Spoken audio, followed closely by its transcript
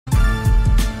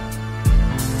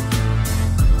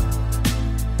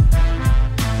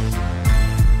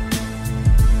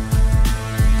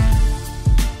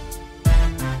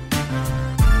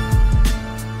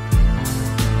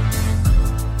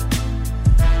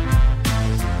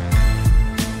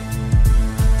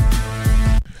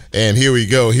And here we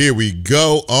go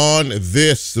on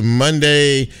this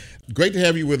Monday. Great to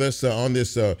have you with us on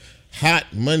this hot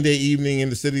Monday evening in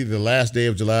the city, the last day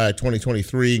of July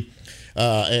 2023.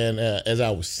 As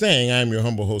I was saying, I'm your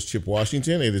humble host, Chip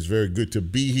Washington. It is very good to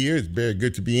be here. It's very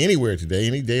good to be anywhere today.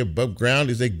 Any day above ground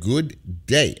is a good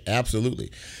day.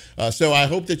 Absolutely. So I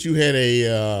hope that you had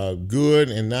a good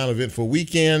and non-eventful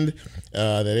weekend,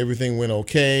 that everything went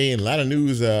okay, and a lot of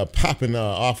news popping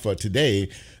off today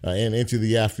and into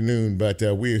the afternoon. But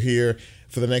we're here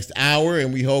for the next hour,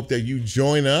 and we hope that you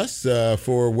join us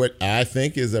for what I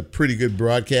think is a pretty good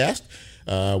broadcast.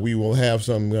 We will have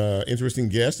some interesting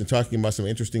guests and talking about some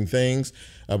interesting things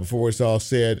before it's all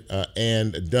said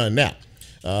and done. Now,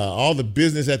 all the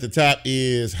business at the top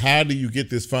is how do you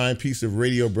get this fine piece of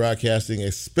radio broadcasting,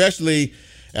 especially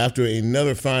after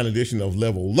another fine edition of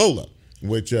Level Lola,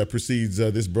 which precedes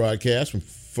this broadcast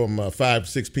from 5 to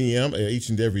 6 p.m. Each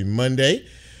and every Monday,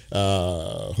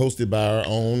 hosted by our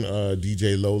own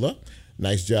DJ Lola.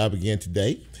 Nice job again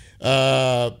today.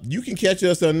 You can catch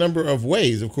us a number of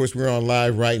ways. Of course, we're on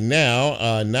live right now,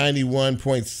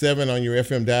 91.7 on your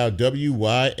FM dial,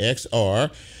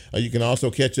 WYXR. You can also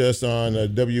catch us on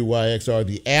WYXR,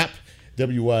 the app,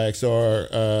 WYXR,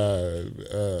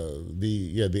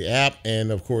 the app,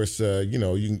 and of course,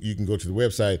 you can go to the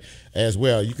website as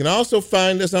well. You can also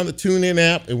find us on the TuneIn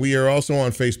app, and we are also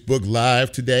on Facebook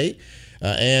Live today.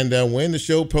 And when the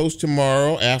show posts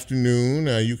tomorrow afternoon,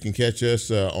 you can catch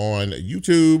us on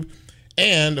YouTube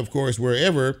and, of course,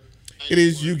 wherever it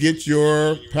is you get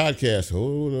your podcast.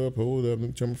 Hold up. Let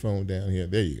me turn my phone down here.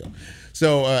 There you go.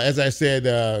 So, as I said,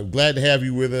 glad to have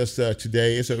you with us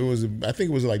today. So I think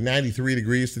it was like 93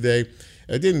 degrees today.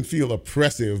 It didn't feel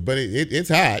oppressive, but it's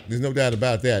hot. There's no doubt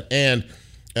about that. And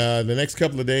the next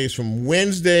couple of days from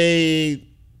Wednesday,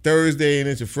 Thursday, and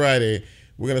into Friday,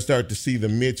 we're going to start to see the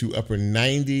mid to upper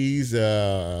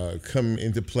 90s come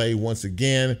into play once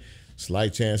again.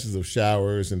 Slight chances of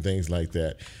showers and things like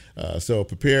that. So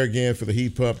prepare again for the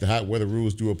heat pump. The hot weather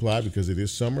rules do apply because it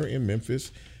is summer in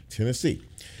Memphis, Tennessee.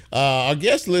 Our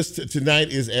guest list tonight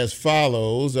is as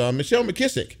follows. Michelle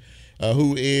McKissack,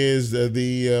 who is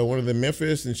one of the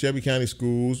Memphis and Shelby County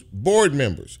Schools board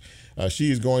members.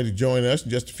 She is going to join us in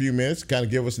just a few minutes to kind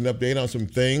of give us an update on some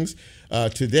things.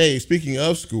 Today, speaking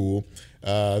of school,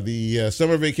 the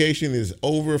summer vacation is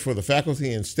over for the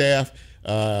faculty and staff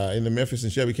in the Memphis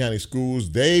and Shelby County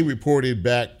Schools. They reported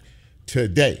back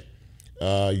today.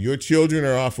 Your children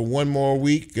are off for one more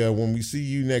week. When we see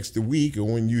you next week, or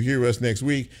when you hear us next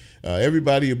week,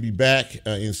 everybody will be back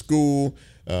in school,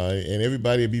 and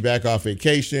everybody will be back off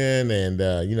vacation and,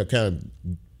 kind of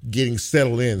getting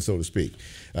settled in, so to speak.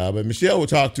 But Michelle will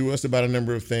talk to us about a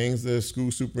number of things, the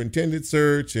school superintendent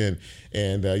search and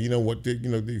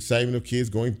the excitement of kids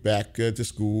going back to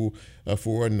school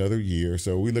for another year.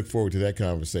 So we look forward to that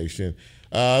conversation.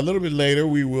 A little bit later,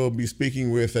 we will be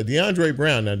speaking with DeAndre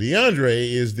Brown. Now,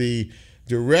 DeAndre is the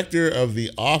director of the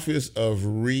Office of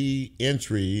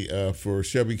Reentry for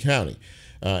Shelby County.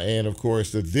 And, of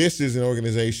course, this is an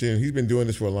organization, he's been doing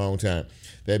this for a long time,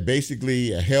 that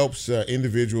basically helps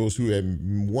individuals who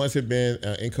once have been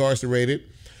incarcerated,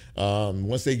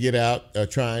 once they get out,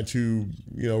 trying to,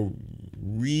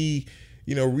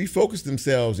 refocus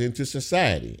themselves into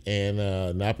society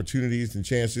and opportunities and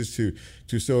chances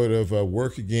to sort of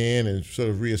work again and sort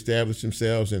of reestablish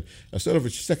themselves and sort of a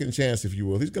second chance, if you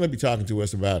will. He's going to be talking to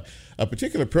us about a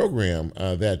particular program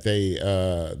a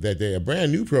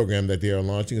brand new program that they are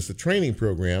launching. It's a training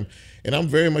program, and I'm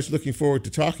very much looking forward to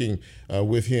talking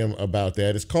with him about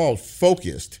that. It's called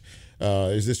Focused.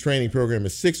 Is this training program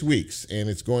is 6 weeks, and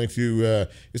it's going to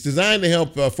it's designed to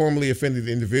help formerly offended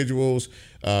individuals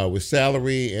with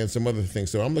salary and some other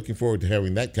things. So I'm looking forward to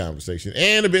having that conversation.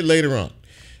 And a bit later on,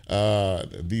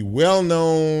 the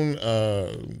well-known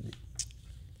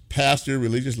pastor,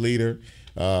 religious leader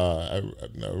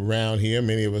around here,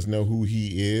 many of us know who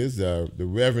he is, the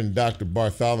Reverend Dr.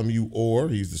 Bartholomew Orr.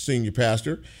 He's the senior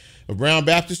pastor of Brown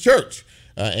Baptist Church.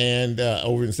 And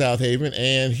over in South Haven,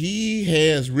 and he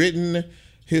has written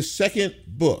his second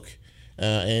book,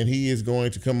 and he is going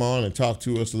to come on and talk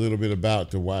to us a little bit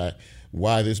about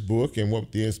why this book and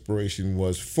what the inspiration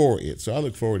was for it. So I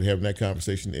look forward to having that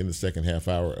conversation in the second half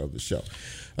hour of the show.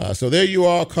 So there you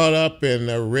are, caught up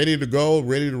and ready to go,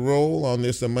 ready to roll on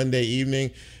this Monday evening.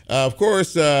 Of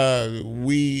course,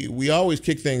 we always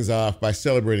kick things off by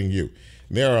celebrating you.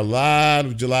 There are a lot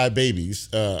of July babies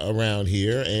around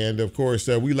here, and of course,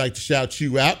 we like to shout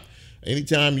you out.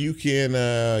 Anytime you can,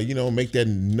 make that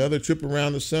another trip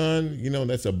around the sun,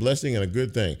 that's a blessing and a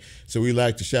good thing. So we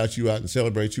like to shout you out and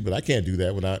celebrate you, but I can't do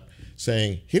that without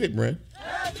saying, hit it, Bren.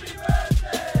 Happy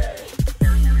birthday!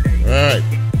 All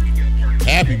right.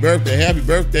 Happy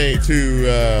birthday to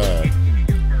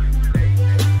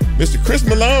Mr. Chris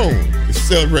Malone is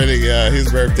celebrating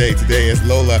his birthday today as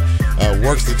Lola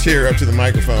works the chair up to the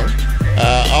microphone.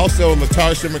 Also,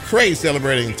 Latasha McCray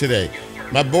celebrating today.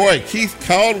 My boy Keith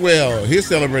Caldwell, he's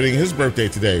celebrating his birthday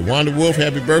today. Wanda Wolf,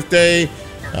 happy birthday.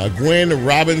 Gwen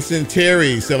Robinson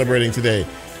Terry celebrating today.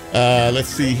 Let's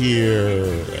see here.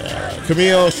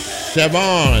 Camille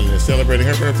Chavon is celebrating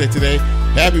her birthday today.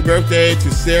 Happy birthday to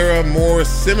Sarah Moore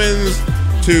Simmons,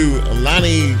 to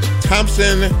Lonnie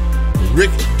Thompson,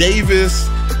 Rick Davis,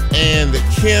 and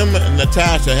Kim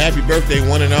Natasha. Happy birthday,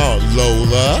 one and all.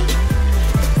 Lola.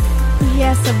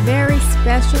 Yes, a very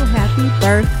special happy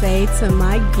birthday to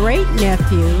my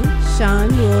great-nephew, Sean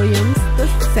Williams II.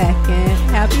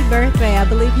 Happy birthday. I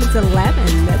believe he's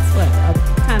 11. That's what,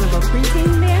 kind of a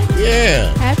preteen there?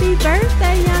 Yeah. Happy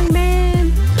birthday, young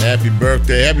man. Happy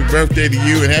birthday. Happy birthday to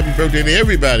you, and happy birthday to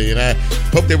everybody. And I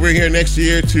hope that we're here next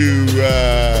year to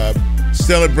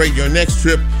celebrate your next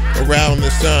trip around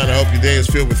the sun. I hope your day is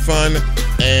filled with fun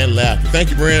and laughter. Thank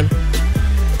you, Brian.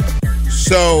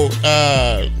 So,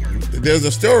 there's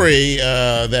a story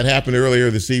that happened earlier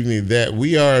this evening that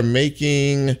we are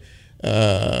making.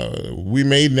 We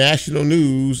made national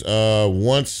news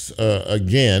once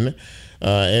again,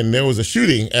 and there was a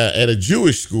shooting at a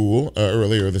Jewish school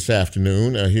earlier this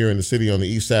afternoon here in the city on the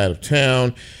east side of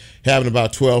town. Happened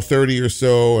about 12:30 or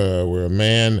so, where a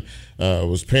man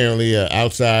was apparently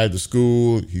outside the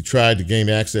school. He tried to gain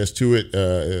access to it,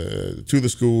 to the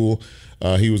school.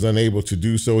 He was unable to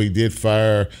do so. He did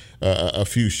fire a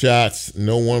few shots.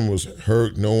 No one was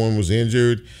hurt. No one was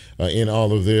injured in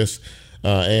all of this.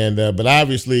 But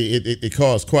obviously it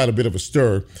caused quite a bit of a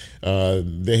stir.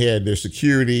 They had their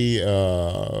security,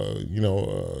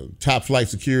 top flight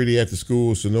security at the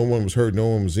school, so no one was hurt. No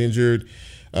one was injured.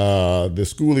 The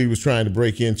school he was trying to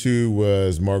break into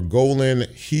was Margolin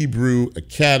Hebrew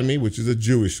Academy, which is a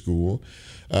Jewish school.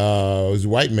 It was a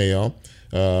white male.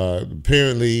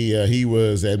 Apparently, he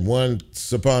was at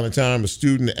once upon a time a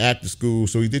student at the school,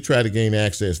 so he did try to gain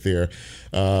access there.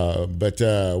 But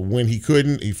when he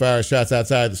couldn't, he fired shots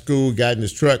outside the school, got in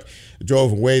his truck,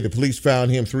 drove away. The police found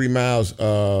him 3 miles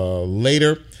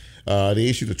later. They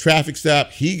issued a traffic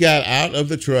stop. He got out of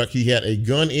the truck. He had a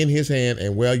gun in his hand,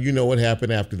 and, well, you know what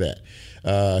happened after that.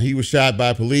 He was shot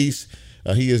by police.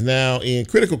 He is now in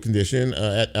critical condition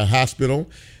at a hospital.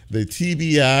 The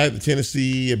TBI, the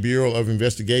Tennessee Bureau of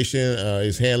Investigation,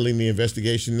 is handling the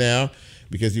investigation now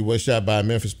because he was shot by a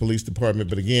Memphis Police Department.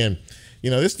 But again,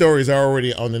 this story is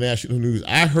already on the national news.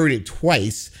 I heard it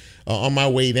twice on my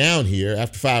way down here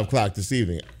after 5 o'clock this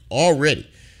evening already.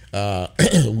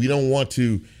 We don't want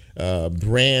to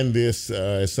brand this,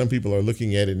 as some people are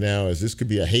looking at it now, as this could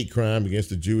be a hate crime against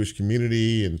the Jewish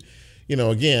community. And,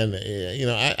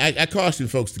 I caution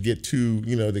folks to get too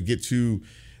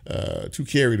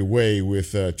carried away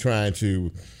with trying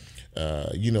to,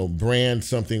 brand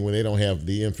something when they don't have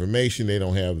the information, they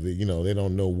don't have the, they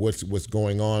don't know what's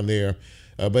going on there.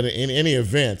 But in any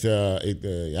event, I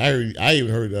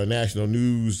even heard a national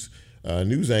news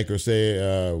anchor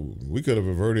say we could have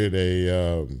averted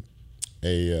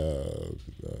a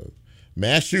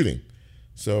mass shooting.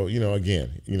 So,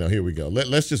 again, here we go.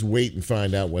 Let's just wait and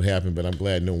find out what happened. But I'm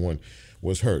glad no one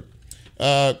was hurt.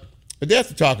 A death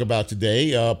to talk about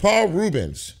today. Paul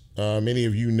Reubens. Many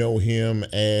of you know him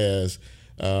as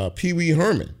Pee Wee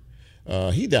Herman.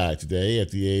 He died today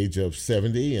at the age of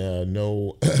 70.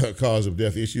 No cause of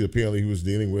death issue. Apparently, he was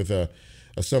dealing with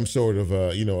some sort of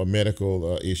a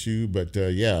medical issue. But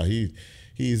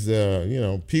he's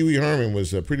Pee Wee Herman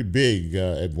was pretty big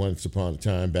at once upon a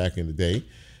time back in the day.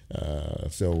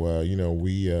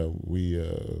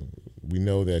 We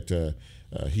know that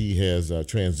he has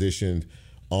transitioned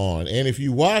on. And if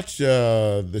you watch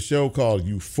the show called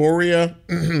Euphoria,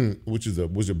 which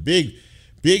was a big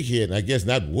hit, and I guess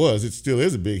it still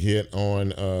is a big hit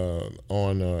on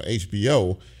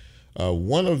HBO.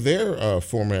 One of their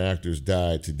former actors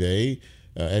died today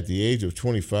at the age of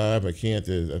 25. I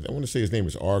want to say his name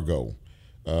is Argo.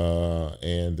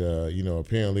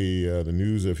 Apparently the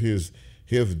news of his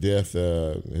death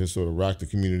has sort of rocked the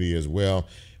community as well,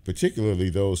 particularly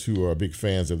those who are big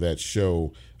fans of that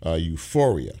show,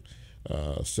 Euphoria.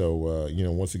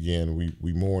 Once again,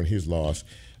 we mourn his loss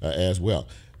as well.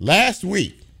 Last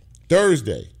week,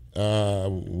 Thursday,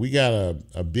 we got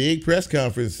a big press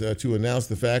conference to announce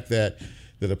the fact that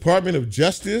the Department of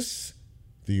Justice,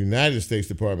 the United States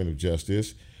Department of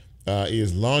Justice,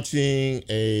 is launching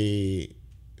a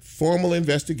formal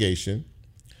investigation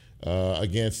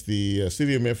against the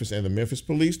city of Memphis and the Memphis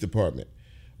Police Department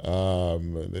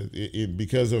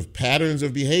because of patterns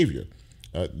of behavior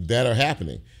that are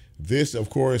happening. This, of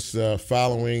course,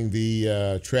 following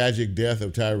the tragic death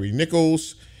of Tyree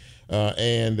Nichols.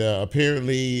 And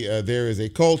apparently there is a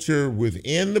culture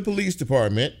within the police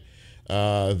department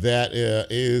that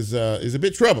is a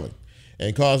bit troubling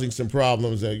and causing some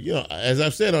problems. As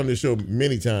I've said on this show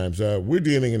many times, we're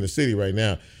dealing in the city right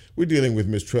now. We're dealing with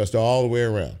mistrust all the way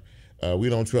around. We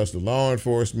don't trust the law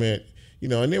enforcement,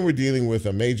 and then we're dealing with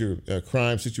a major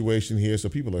crime situation here. So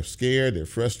people are scared, they're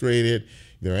frustrated,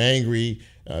 they're angry,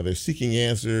 they're seeking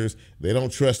answers. They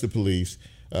don't trust the police.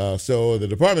 So the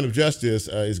Department of Justice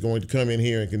is going to come in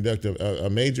here and conduct a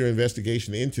major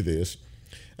investigation into this.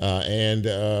 And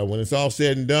when it's all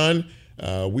said and done,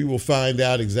 we will find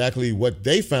out exactly what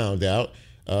they found out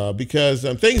because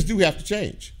things do have to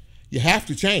change. You have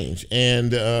to change.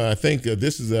 And I think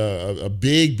this is a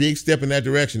big, big step in that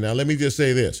direction. Now, let me just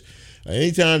say this.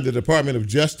 Anytime the Department of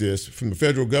Justice from the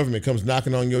federal government comes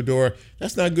knocking on your door,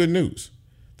 that's not good news.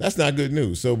 That's not good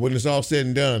news. So when it's all said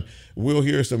and done, we'll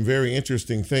hear some very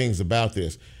interesting things about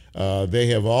this. They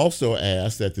have also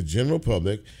asked that the general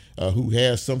public who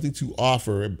has something to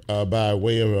offer by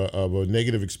way of a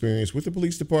negative experience with the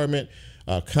police department,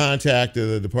 contact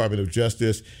the Department of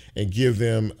Justice and give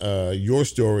them your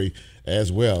story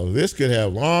as well. This could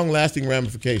have long-lasting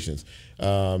ramifications.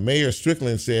 Mayor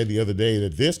Strickland said the other day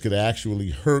that this could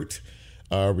actually hurt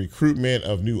recruitment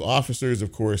of new officers.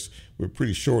 Of course, we're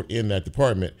pretty short in that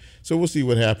department. So we'll see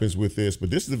what happens with this. But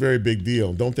this is a very big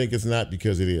deal. Don't think it's not,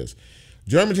 because it is.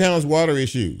 Germantown's water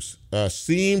issues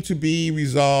seem to be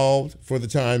resolved for the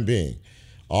time being.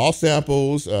 All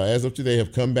samples, as of today,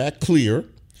 have come back clear.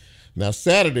 Now,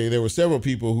 Saturday, there were several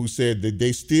people who said that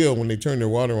they still, when they turned their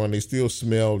water on, they still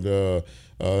smelled an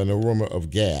aroma of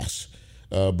gas.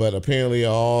 But apparently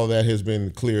all that has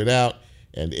been cleared out,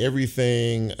 and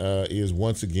everything is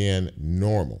once again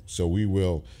normal. So we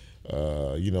will,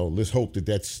 let's hope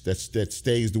that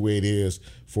stays the way it is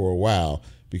for a while,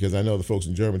 because I know the folks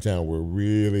in Germantown were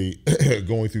really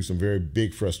going through some very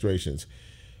big frustrations.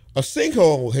 A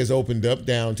sinkhole has opened up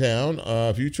downtown.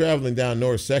 If you're traveling down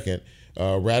North 2nd,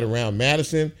 right around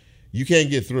Madison, you can't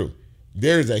get through.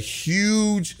 There's a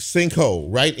huge sinkhole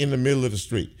right in the middle of the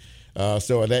street.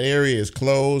 So that area is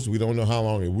closed. We don't know how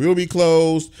long it will be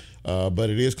closed, but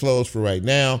it is closed for right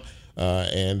now.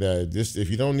 Just if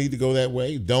you don't need to go that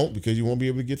way, don't, because you won't be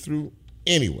able to get through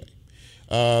anyway.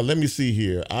 Let me see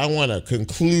here. I want to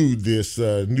conclude this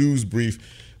news brief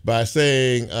by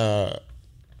saying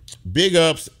big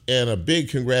ups and a big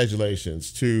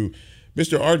congratulations to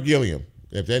Mr. Art Gilliam.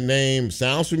 If that name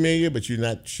sounds familiar, but you're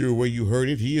not sure where you heard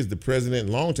it, he is the president,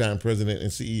 longtime president and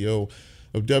CEO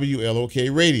of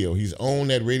WLOK Radio. He's owned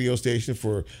that radio station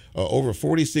for over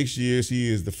 46 years. He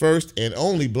is the first and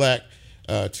only black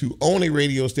to own a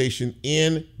radio station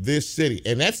in this city.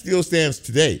 And that still stands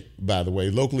today, by the way,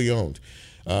 locally owned.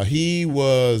 He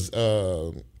was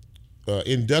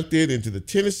inducted into the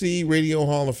Tennessee Radio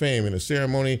Hall of Fame in a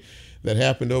ceremony that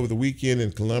happened over the weekend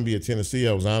in Columbia, Tennessee.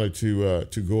 I was honored to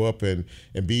go up and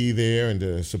be there and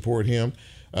to support him.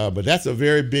 But that's a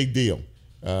very big deal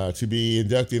to be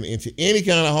inducted into any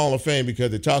kind of Hall of Fame,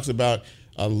 because it talks about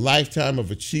a lifetime of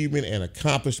achievement and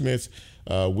accomplishments,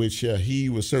 which he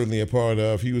was certainly a part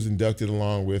of. He was inducted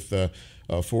along with 4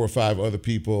 or 5 other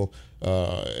people,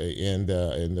 and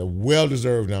a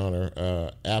well-deserved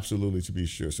honor, absolutely, to be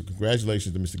sure. So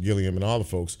congratulations to Mr. Gilliam and all the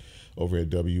folks over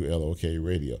at WLOK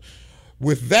Radio.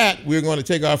 With that, we're going to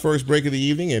take our first break of the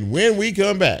evening, and when we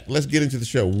come back, let's get into the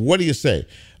show. What do you say?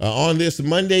 On this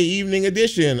Monday evening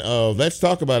edition of Let's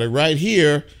Talk About It right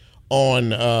here on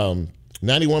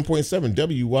 91.7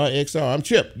 WYXR. I'm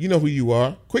Chip. You know who you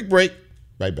are. Quick break.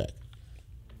 Right back.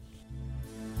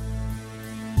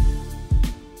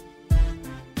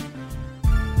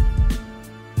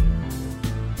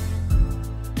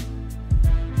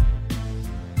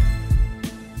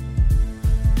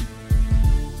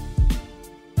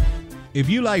 If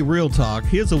you like Real Talk,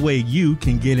 here's a way you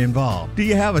can get involved. Do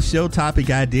you have a show topic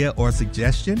idea or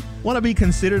suggestion? Want to be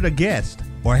considered a guest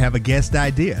or have a guest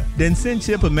idea? Then send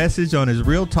Chip a message on his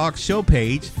Real Talk show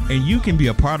page and you can be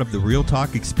a part of the Real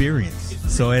Talk experience.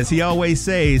 So as he always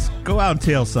says, go out and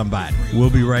tell somebody. We'll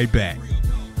be right back.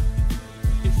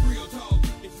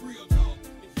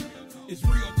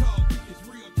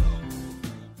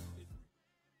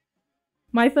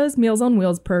 MIFA's Meals on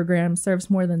Wheels program serves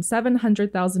more than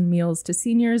 700,000 meals to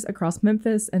seniors across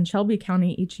Memphis and Shelby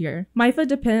County each year. MIFA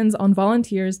depends on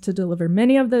volunteers to deliver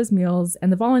many of those meals,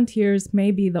 and the volunteers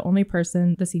may be the only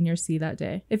person the seniors see that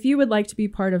day. If you would like to be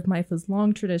part of MIFA's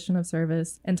long tradition of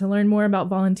service and to learn more about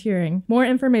volunteering, more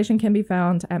information can be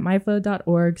found at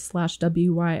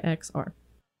mifa.org/WYXR.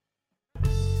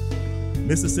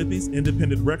 Mississippi's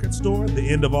independent record store, The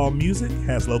End of All Music,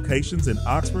 has locations in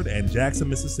Oxford and Jackson,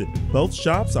 Mississippi. Both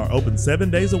shops are open 7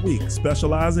 days a week,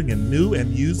 specializing in new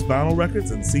and used vinyl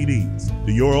records and CDs.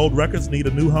 Do your old records need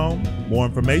a new home? More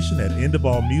information at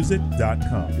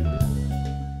endofallmusic.com.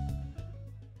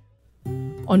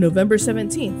 On November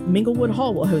 17th, Minglewood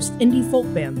Hall will host indie folk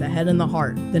band The Head and the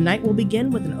Heart. The night will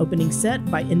begin with an opening set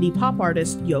by indie pop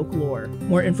artist Yoke Lore.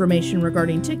 More information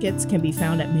regarding tickets can be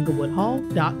found at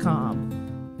minglewoodhall.com.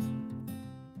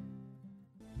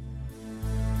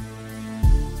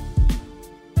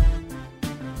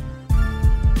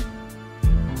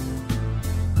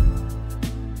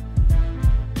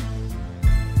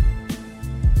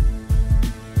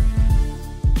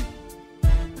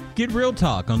 Get Real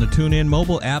Talk on the TuneIn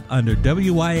mobile app under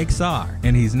WYXR,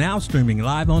 and he's now streaming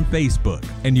live on Facebook.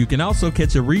 And you can also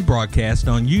catch a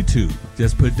rebroadcast on YouTube.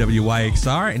 Just put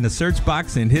WYXR in the search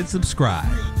box and hit subscribe.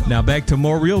 Now back to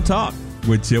more Real Talk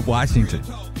with Chip Washington.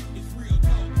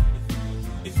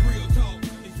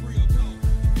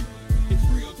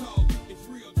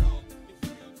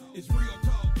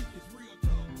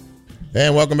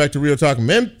 And welcome back to Real Talk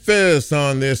Memphis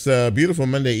on this beautiful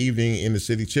Monday evening in the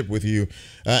city. Chip with you.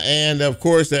 And of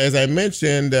course, as I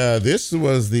mentioned, this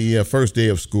was the first day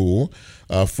of school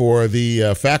for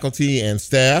the faculty and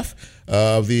staff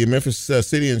of the Memphis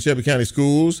City and Shelby County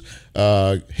Schools,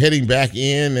 heading back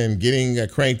in and getting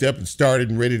cranked up and started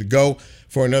and ready to go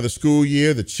for another school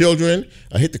year. The children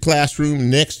hit the classroom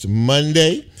next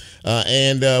Monday.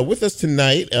 And with us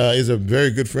tonight is a very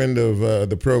good friend of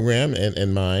the program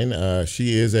and mine.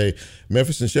 She is a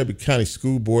Memphis and Shelby County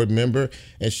School Board member,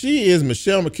 and she is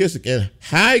Michelle McKissack. And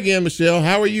hi again, Michelle.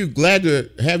 How are you? Glad to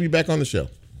have you back on the show.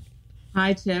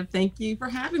 Hi, Chip. Thank you for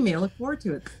having me. I look forward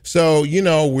to it. So,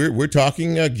 we're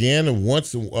talking again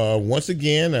once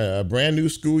again. A brand new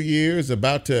school year is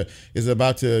about to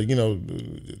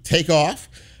take off.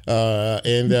 There's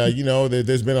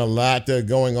been a lot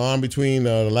going on between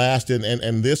the last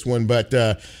and this one, but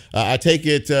I take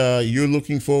it you're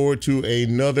looking forward to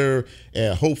another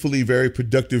hopefully very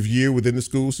productive year within the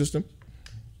school system?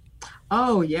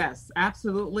 Oh, yes,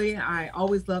 absolutely. I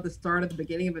always love the start at the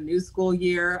beginning of a new school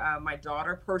year. My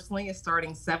daughter personally is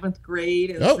starting 7th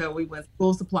grade, and so we went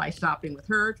school supply shopping with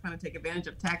her, trying to take advantage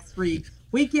of tax-free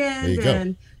weekend,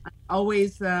 and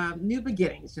always new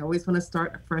beginnings. You always want to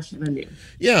start afresh and anew.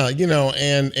 Yeah,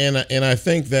 and I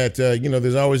think that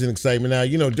there's always an excitement now.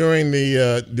 During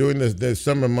the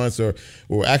summer months, or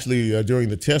actually during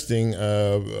the testing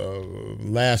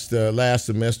last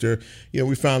semester,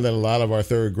 we found that a lot of our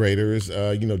third graders,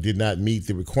 did not meet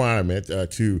the requirement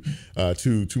to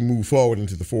move forward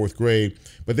into the 4th grade.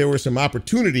 But there were some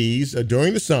opportunities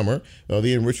during the summer,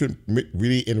 the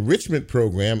enrichment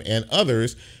program and others,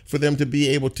 for them to be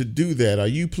able to do that. Are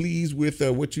you pleased with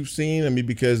what you've seen? I mean,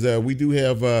 because we do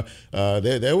have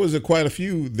there was quite a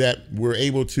few that were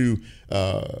able to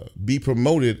be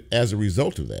promoted as a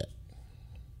result of that.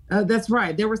 That's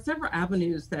right. There were several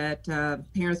avenues that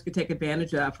parents could take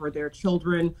advantage of for their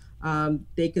children.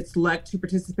 They could select to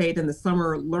participate in the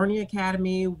Summer Learning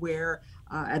Academy, where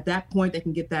at that point they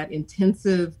can get that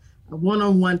intensive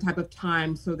one-on-one type of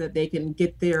time so that they can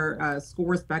get their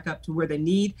scores back up to where they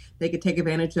need. They could take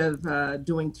advantage of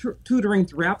doing tutoring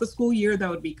throughout the school year that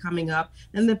would be coming up.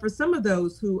 And then for some of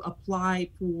those who apply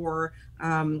for,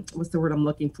 what's the word I'm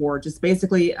looking for? Just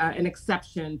basically an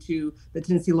exception to the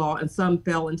Tennessee law, and some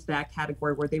fell into that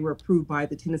category where they were approved by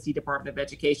the Tennessee Department of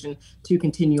Education to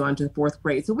continue on to the 4th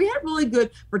grade. So we had really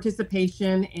good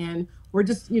participation, and we're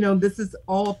just, this is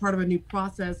all a part of a new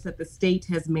process that the state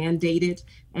has mandated,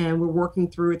 and we're working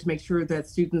through it to make sure that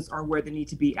students are where they need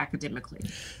to be academically.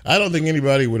 I don't think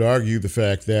anybody would argue the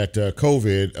fact that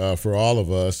COVID, for all of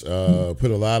us,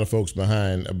 put a lot of folks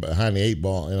behind the 8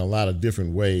 ball in a lot of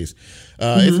different ways.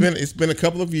 It's been a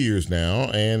couple of years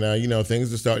now, and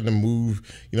things are starting to move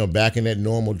back in that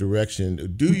normal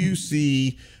direction. Do you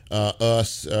see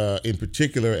us in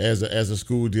particular as a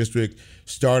school district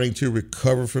starting to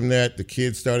recover from that, the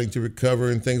kids starting to recover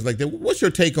and things like that? What's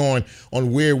your take on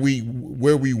where we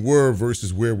were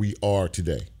versus where we are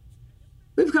today?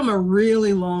 We've come a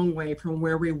really long way from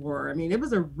where we were. I mean, it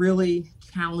was a really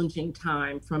challenging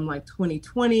time from like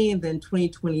 2020 and then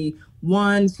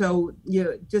 2021. So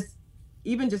just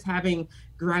having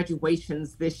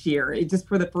graduations this year, it just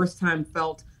for the first time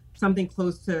felt something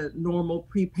close to normal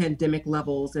pre-pandemic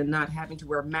levels, and not having to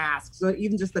wear masks. So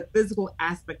even just the physical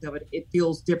aspect of it, it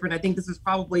feels different. I think this is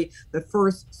probably the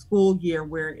first school year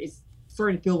where it's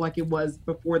starting to feel like it was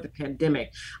before the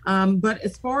pandemic. But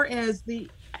as far as the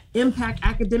impact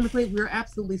academically, we're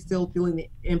absolutely still feeling the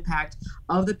impact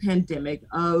of the pandemic,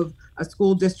 of a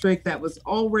school district that was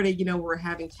already, we're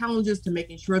having challenges to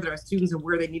making sure that our students are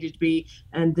where they needed to be.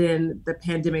 And then the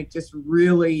pandemic just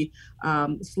really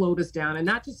slowed us down. And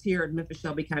not just here at Memphis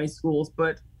Shelby County Schools,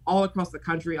 but all across the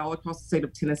country, all across the state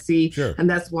of Tennessee. Sure. And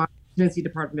that's why the Tennessee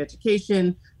Department of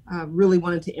Education really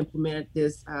wanted to implement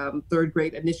this third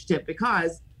grade initiative,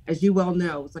 because as you well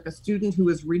know, it's like a student who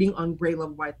is reading on grade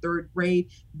level by third grade.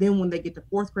 Then when they get to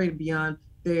fourth grade and beyond,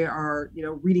 they are,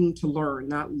 reading to learn,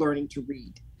 not learning to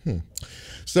read.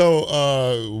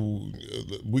 So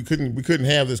we couldn't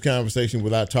have this conversation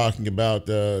without talking about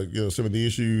some of the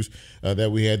issues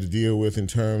that we had to deal with in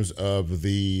terms of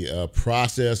the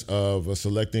process of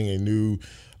selecting a new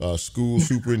school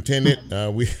superintendent.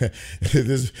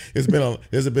 There's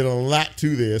been a lot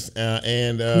to this,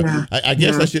 I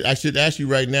guess I should ask you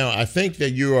right now. I think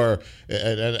that you are,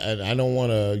 and I don't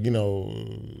want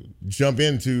to jump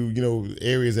into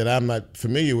areas that I'm not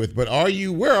familiar with, but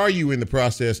where are you in the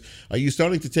process? Are you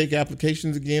starting to take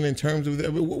applications again in terms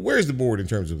of where's the board in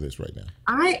terms of this right now?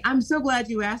 I'm so glad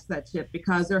you asked that, Chip,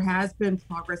 because there has been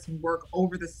progress and work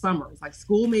over the summer. It's like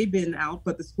school may have been out,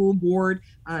 but the school board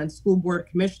and school board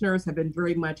commissioners have been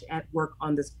very much at work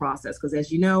on this process. Because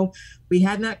as you know, we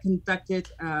had not conducted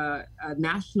a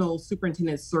national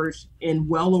superintendent search in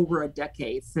well over a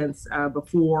decade, since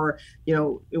before,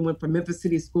 it went from Memphis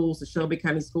City Schools to Shelby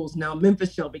County Schools, now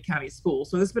Memphis Shelby County Schools.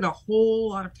 So there's been a whole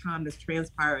lot of time that's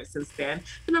transpired since then.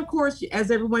 And of course,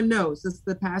 as everyone knows, this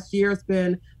the past year has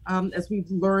been, as we've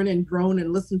learned and grown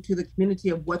and listened to the community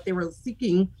of what they were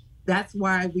seeking, that's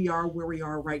why we are where we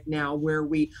are right now, where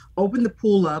we open the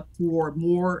pool up for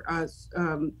more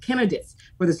candidates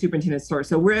for the superintendent search.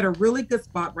 So we're at a really good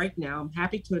spot right now. I'm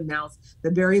happy to announce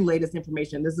the very latest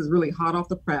information. This is really hot off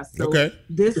the press. So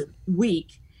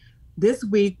This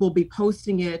week, we'll be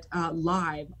posting it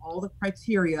live, all the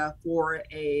criteria for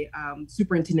a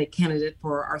superintendent candidate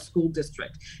for our school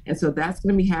district. And so that's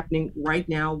going to be happening right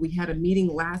now. We had a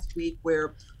meeting last week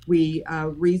where we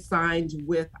re-signed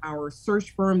with our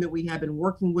search firm that we have been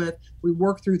working with. We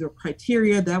worked through the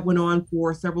criteria. That went on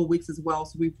for several weeks as well.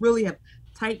 So we really have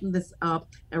tightened this up,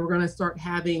 and we're going to start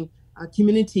having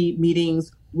community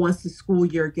meetings once the school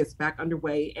year gets back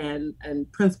underway and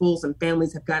principals and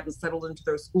families have gotten settled into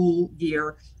their school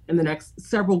year in the next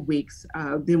several weeks.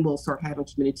 Then we'll start having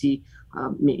community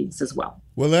meetings as well.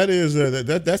 Well, that is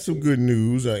that's some good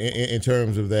news in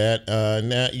terms of that.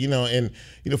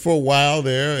 Now, for a while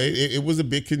there, it was a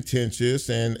bit contentious,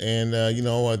 and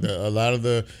a lot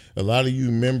of you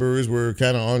members were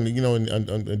kind of on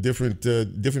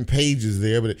different pages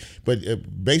there.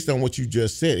 But based on what you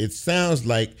just said, it sounds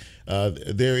like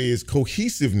there is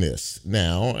cohesiveness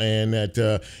now, and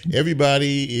that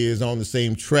everybody is on the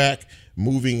same track,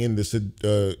 moving in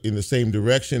the same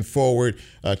direction forward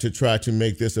to try to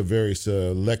make this a very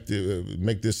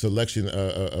selection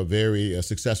a very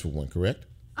successful one. Correct?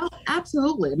 Oh,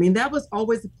 absolutely. I mean, that was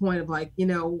always the point of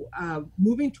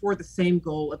moving toward the same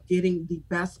goal of getting the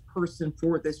best person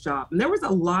for this job. And there was a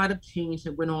lot of change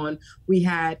that went on. We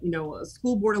had,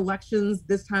 school board elections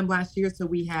this time last year. So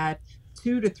we had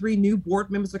 2 to 3 new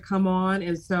board members to come on.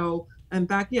 And so, in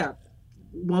fact,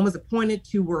 one was appointed,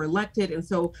 2 were elected. And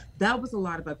so that was a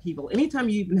lot of upheaval. Anytime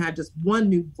you even had just one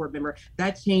new board member,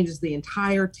 that changes the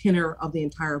entire tenor of the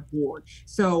entire board.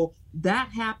 So that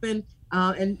happened.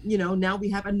 And now we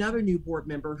have another new board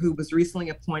member who was recently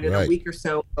appointed a week or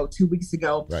so, 2 weeks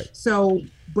ago. Right. So,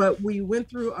 but we went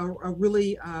through a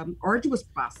really arduous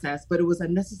process, but it was a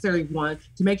necessary one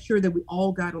to make sure that we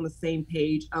all got on the same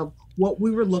page of what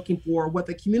we were looking for, what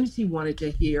the community wanted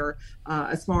to hear,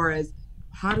 as far as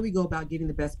how do we go about getting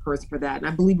the best person for that. And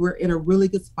I believe we're in a really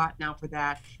good spot now for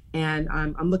that. And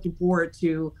I'm looking forward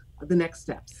to the next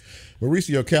steps.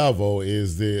 Mauricio Calvo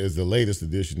is the latest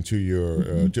addition to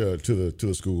your to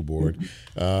the school board.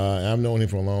 I've known him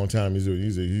for a long time.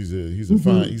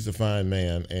 He's a fine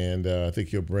man, and I think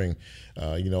he'll bring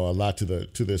a lot to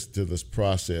this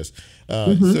process.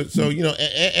 So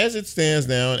as it stands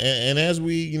now, and as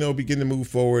we begin to move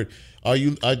forward,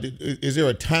 is there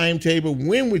a timetable?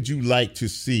 When would you like to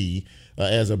see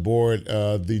as a board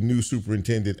the new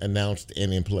superintendent announced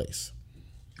and in place?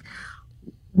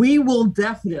 We will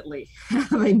definitely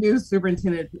have a new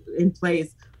superintendent in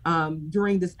place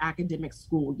during this academic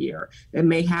school year. It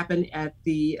may happen at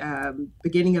the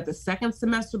beginning of the second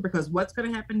semester, because what's going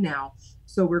to happen now,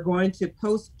 so we're going to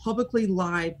post publicly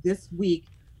live this week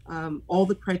all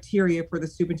the criteria for the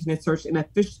superintendent search and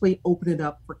officially open it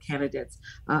up for candidates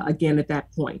again at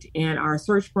that point. And our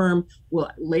search firm will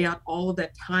lay out all of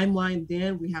that timeline.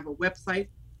 Then we have a website,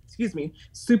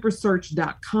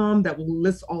 supersearch.com, that will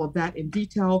list all of that in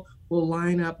detail. We'll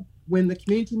line up when the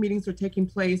community meetings are taking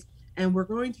place. And we're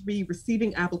going to be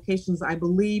receiving applications, I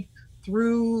believe,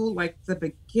 through like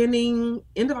the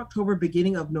end of October,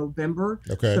 beginning of November,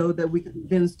 so that we can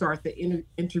then start the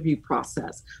interview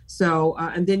process. So,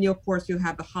 and then of course you'll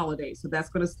have the holidays. So that's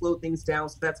going to slow things down.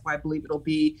 So that's why I believe it'll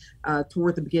be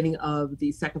toward the beginning of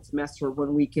the second semester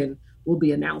when we'll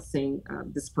be announcing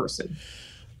this person.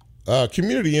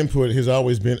 Community input has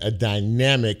always been a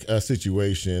dynamic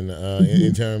situation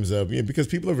in terms of, because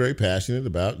people are very passionate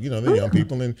about, the young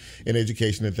people in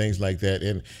education and things like that.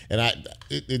 And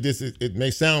it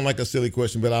may sound like a silly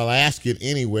question, but I'll ask it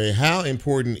anyway. How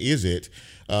important is it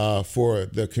for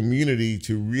the community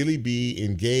to really be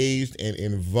engaged and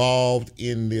involved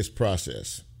in this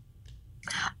process?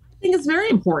 I think it's very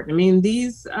important. I mean,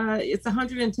 it's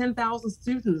 110,000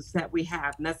 students that we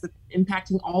have, and that's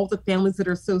impacting all the families that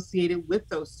are associated with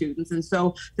those students. And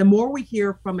so the more we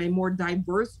hear from a more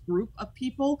diverse group of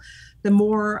people, the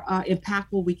more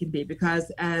impactful we can be,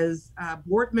 because as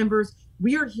board members,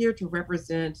 we are here to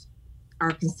represent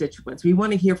our constituents. We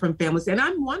want to hear from families, and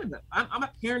I'm one of them. I'm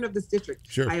a parent of this district.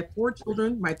 Sure. I have 4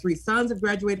 children. My 3 sons have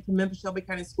graduated from Memphis Shelby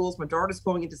County Schools. My daughter's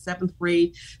going into 7th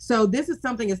grade. So this is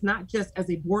something, it's not just as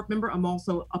a board member, I'm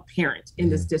also a parent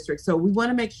in this district. So we want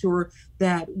to make sure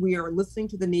that we are listening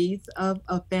to the needs of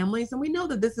families. And we know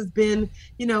that this has been,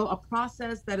 a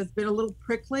process that has been a little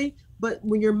prickly, but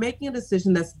when you're making a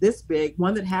decision that's this big,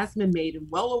 one that hasn't been made in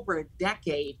well over a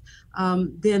decade,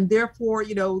 then therefore,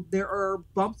 there are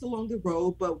bumps along the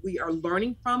road, but we are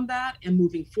learning from that and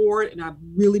moving forward. And I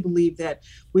really believe that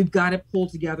we've got it pulled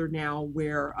together now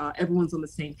where everyone's on the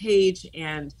same page.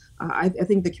 And I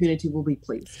think the community will be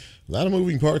pleased. A lot of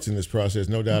moving parts in this process,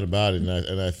 no doubt about it.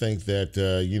 And I think that,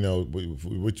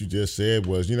 what you just said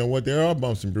was, there are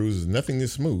bumps and bruises. Nothing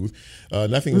is smooth.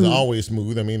 Nothing is always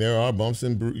smooth. I mean, there are bumps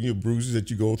and bruises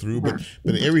that you go through, but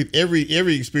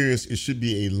every experience, it should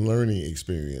be a learning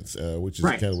experience, which is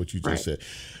kind of what you just said.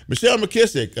 Michelle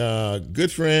McKissack,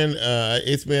 good friend.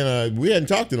 It's been we hadn't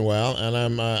talked in a while,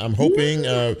 and I'm hoping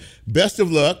best of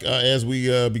luck as we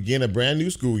begin a brand new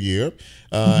school year,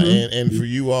 and for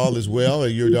you all as well.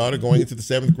 Your daughter going into the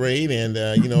 7th grade,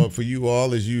 and for you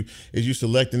all as you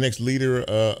select the next leader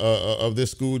of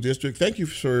this school district. Thank you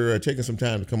for taking some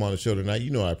time to come on the show tonight.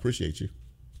 I appreciate you.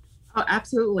 Oh,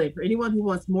 absolutely. For anyone who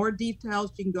wants more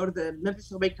details, you can go to the Memphis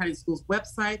Shelby County Schools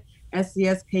website,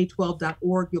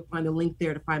 scsk12.org. You'll find a link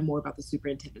there to find more about the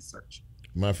superintendent search.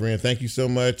 My friend, thank you so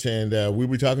much. And we'll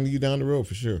be talking to you down the road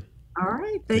for sure. All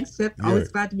right. Thanks, Chip. Always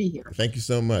glad to be here. Thank you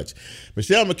so much.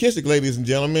 Michelle McKissack, ladies and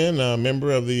gentlemen,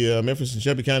 member of the Memphis and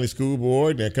Shelby County School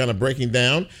Board, kind of breaking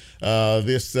down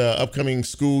this upcoming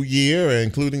school year,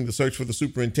 including the search for the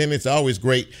superintendent. It's always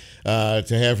great to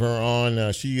have her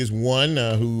on. She is one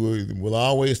who will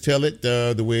always tell it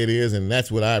the way it is, and that's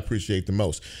what I appreciate the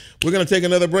most. We're going to take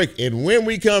another break, and when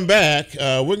we come back,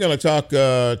 we're going to talk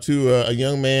to a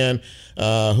young man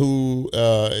who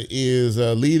is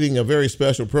leading a very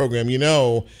special program.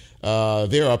 There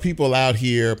are people out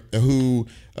here who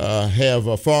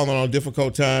have fallen on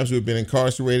difficult times, who have been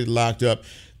incarcerated, locked up.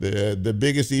 The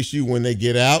biggest issue when they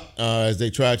get out, as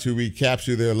they try to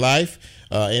recapture their life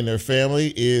and their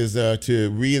family, is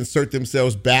to reinsert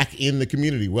themselves back in the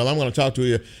community. Well, I'm going to talk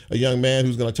to a young man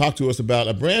who's going to talk to us about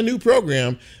a brand new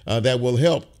program that will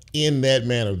help in that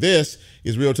manner. This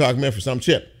is Real Talk Memphis. I'm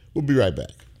Chip. We'll be right back.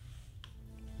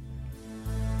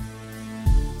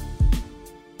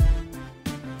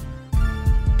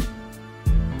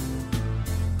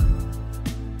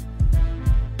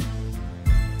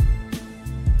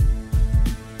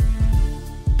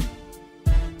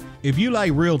 If you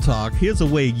like Real Talk, here's a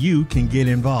way you can get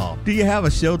involved. Do you have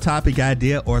a show topic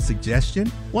idea or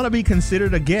suggestion? Want to be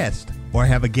considered a guest or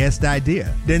have a guest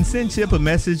idea? Then send Chip a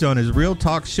message on his Real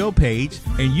Talk show page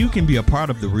and you can be a part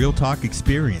of the Real Talk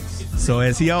experience. So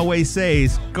as he always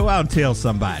says, go out and tell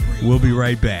somebody. We'll be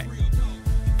right back.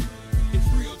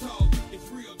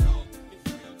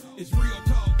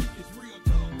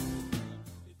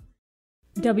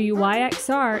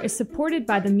 WYXR is supported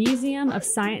by the Museum of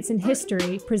Science and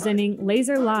History, presenting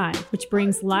Laser Live, which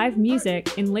brings live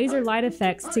music and laser light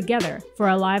effects together for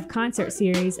a live concert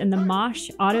series in the Mosh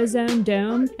AutoZone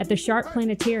Dome at the Sharp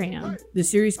Planetarium. The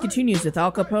series continues with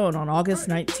Al Capone on August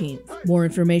 19th. More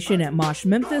information at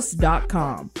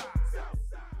moshmemphis.com.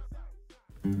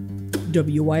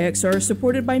 WYXR is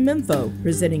supported by Mempho,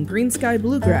 presenting Green Sky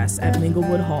Bluegrass at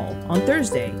Minglewood Hall on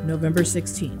Thursday, November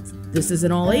 16th. This is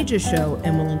an all-ages show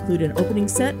and will include an opening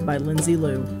set by Lindsay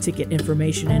Liu. Ticket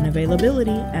information and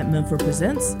availability at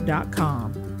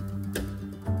memphopresents.com.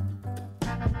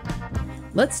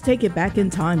 Let's take it back in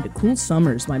time to Cool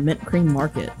Summers by Mint Cream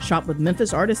Market. Shop with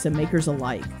Memphis artists and makers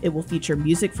alike. It will feature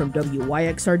music from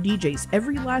WYXR DJs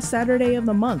every last Saturday of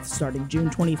the month starting June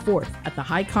 24th at the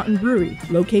High Cotton Brewery,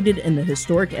 located in the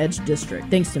historic Edge District.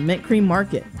 Thanks to Mint Cream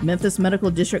Market, Memphis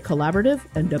Medical District Collaborative,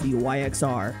 and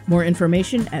WYXR. More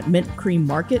information at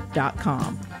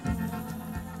mintcreammarket.com.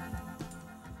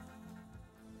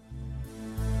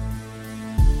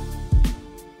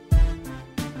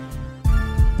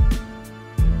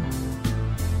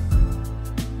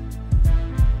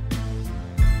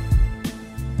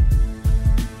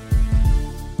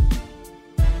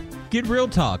 Get Real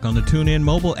Talk on the TuneIn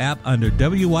mobile app under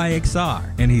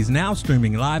WYXR, and he's now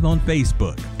streaming live on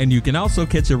Facebook. And you can also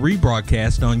catch a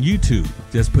rebroadcast on YouTube.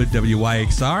 Just put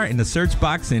WYXR in the search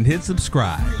box and hit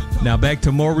subscribe. Now back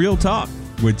to more Real Talk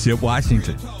with Chip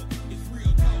Washington.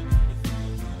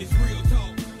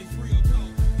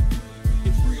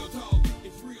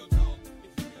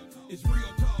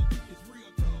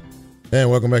 And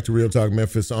welcome back to Real Talk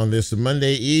Memphis on this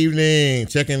Monday evening.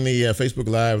 Checking the Facebook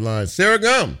Live line. Sarah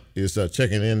Gum is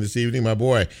checking in this evening. My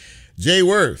boy, Jay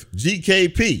Worth,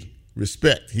 GKP,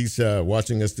 respect. He's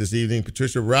watching us this evening.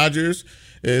 Patricia Rogers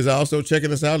is also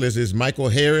checking us out. This is Michael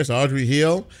Harris, Audrey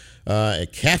Hill.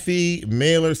 Kathy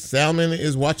Mailer Salmon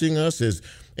is watching us.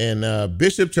 And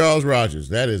Bishop Charles Rogers,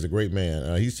 that is a great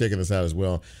man. He's checking us out as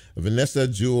well. Vanessa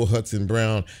Jewel Hudson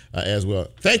Brown as well.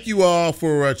 Thank you all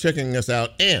for checking us out.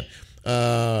 And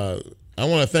I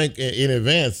want to thank in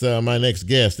advance my next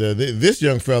guest. This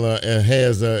young fella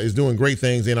is doing great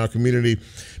things in our community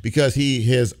because he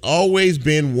has always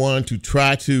been one to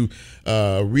try to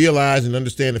realize and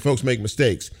understand that folks make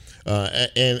mistakes.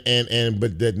 But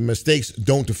that mistakes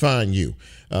don't define you.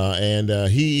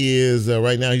 He is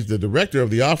right now. He's the director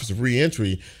of the Office of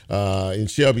Reentry in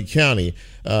Shelby County,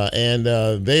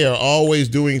 they are always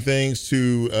doing things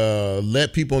to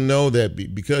let people know that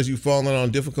because you've fallen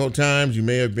on difficult times, you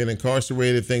may have been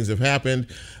incarcerated, things have happened.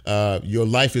 Your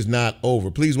life is not over.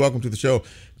 Please welcome to the show,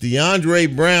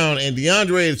 DeAndre Brown. And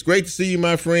DeAndre, it's great to see you,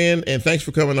 my friend, and thanks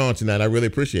for coming on tonight. I really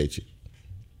appreciate you.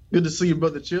 Good to see you,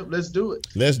 Brother Chip. Let's do it.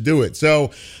 Let's do it.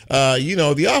 So,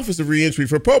 the Office of Reentry,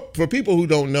 for people who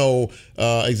don't know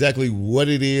exactly what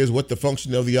it is, what the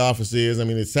function of the office is, I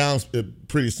mean, it sounds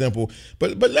pretty simple,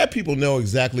 but let people know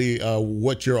exactly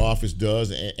what your office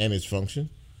does and its function.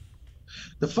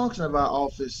 The function of our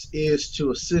office is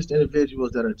to assist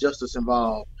individuals that are justice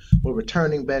involved or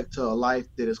returning back to a life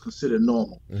that is considered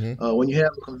normal. Mm-hmm. When you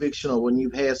have a conviction or when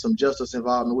you've had some justice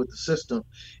involvement with the system,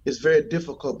 it's very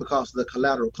difficult because of the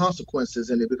collateral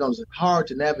consequences, and it becomes hard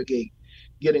to navigate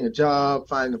getting a job,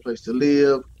 finding a place to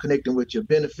live, connecting with your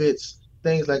benefits.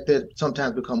 Things like that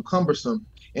sometimes become cumbersome.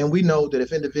 And we know that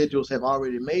if individuals have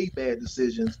already made bad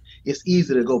decisions, it's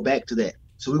easy to go back to that.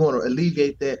 So we want to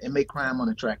alleviate that and make crime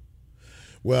unattractive.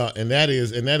 Well, and that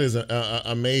is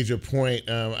a major point.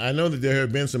 I know that there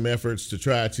have been some efforts to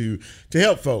try to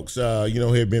help folks,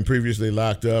 who have been previously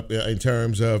locked up in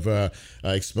terms of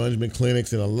expungement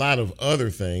clinics and a lot of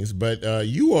other things. But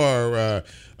you are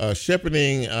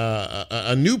shepherding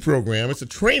a new program. It's a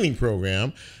training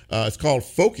program. It's called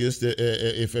Focused,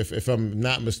 if I'm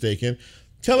not mistaken.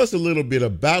 Tell us a little bit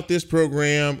about this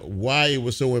program, why it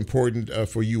was so important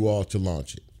for you all to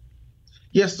launch it.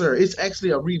 Yes, sir. It's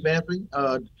actually a revamping.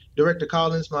 Director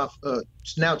Collins,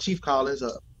 now Chief Collins,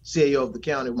 CAO of the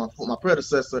county, my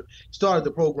predecessor, started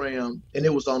the program, and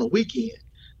it was on a weekend.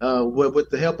 With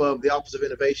the help of the Office of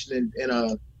Innovation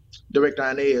and Director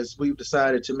Inez, we've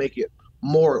decided to make it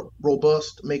more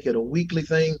robust, make it a weekly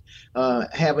thing,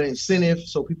 have an incentive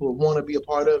so people want to be a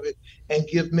part of it, and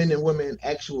give men and women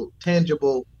actual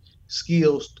tangible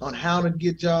skills on how to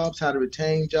get jobs, how to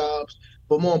retain jobs,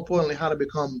 but more importantly, how to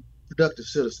become productive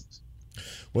citizens.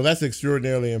 Well, that's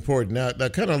extraordinarily important. Now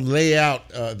kind of lay out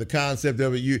the concept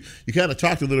of it. You kind of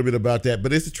talked a little bit about that,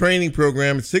 but it's a training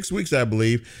program. It's 6 weeks, I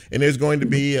believe, and there's going to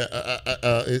be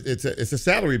it's a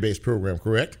salary-based program,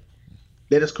 correct?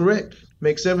 That is correct.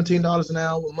 Make $17 an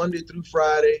hour Monday through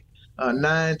Friday,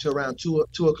 9 to around 2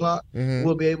 o'clock. Mm-hmm.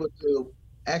 We'll be able to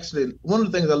actually. One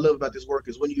of the things I love about this work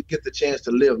is when you get the chance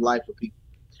to live life with people.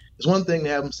 It's one thing to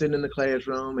have them sitting in the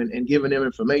classroom and giving them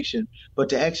information, but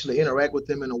to actually interact with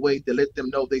them in a way that let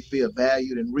them know they feel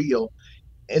valued and real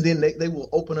and then they will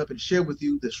open up and share with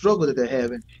you the struggle that they're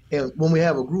having. And when we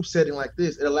have a group setting like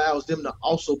this, it allows them to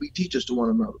also be teachers to one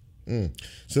another.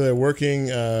 So they're working,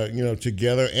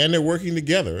 together, and they're working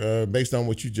together based on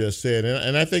what you just said.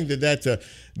 And I think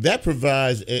that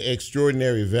provides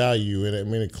extraordinary value. And I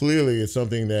mean, clearly it's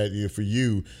something that for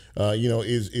you,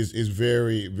 is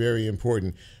very, very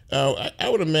important. I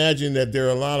would imagine that there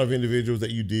are a lot of individuals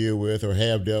that you deal with or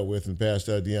have dealt with in the past,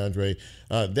 DeAndre,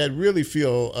 that really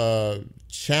feel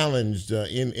challenged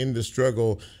in the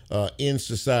struggle in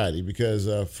society, because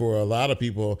for a lot of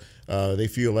people, they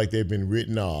feel like they've been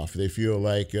written off. They feel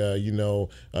like,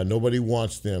 nobody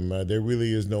wants them. There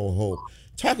really is no hope.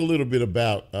 Talk a little bit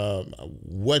about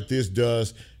what this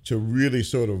does to really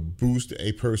sort of boost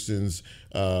a person's,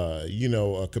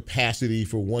 a capacity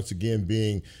for once again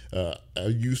being a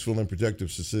useful and productive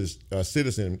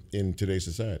citizen in today's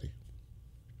society.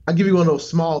 I'll give you one of those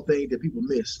small things that people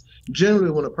miss.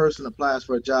 Generally, when a person applies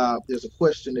for a job, there's a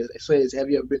question that says, have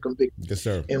you ever been convicted? Yes,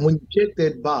 sir. And when you check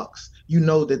that box, you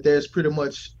know that there's pretty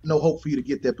much no hope for you to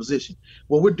get that position.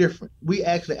 Well, we're different. We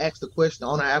actually ask the question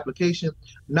on our application,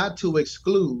 not to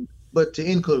exclude, but to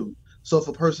include. So if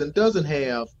a person doesn't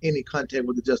have any contact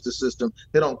with the justice system,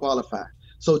 they don't qualify.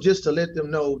 So just to let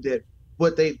them know that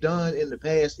what they've done in the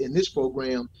past in this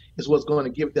program is what's going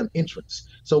to give them entrance.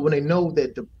 So when they know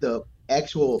that the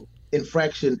actual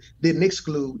infraction didn't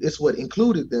exclude, it's what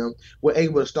included them, we're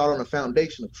able to start on a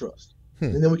foundation of trust.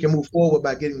 And then we can move forward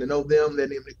by getting to know them,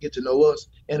 letting them get to know us,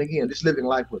 and again, just living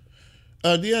life with them.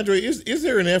 DeAndre, is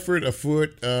there an effort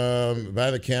afoot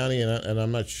by the county, and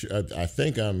I'm not sure, I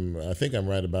think I'm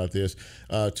right about this,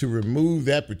 to remove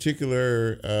that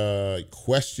particular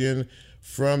question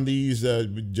from these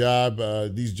job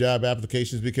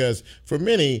applications? Because for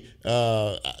many,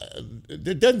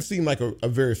 it doesn't seem like a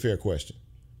very fair question.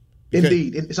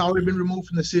 Indeed. It's already been removed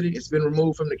from the city. It's been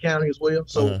removed from the county as well.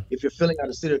 So if you're filling out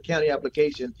a city or county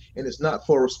application and it's not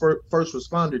for a first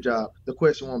responder job, the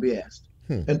question won't be asked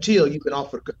until you can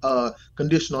offer a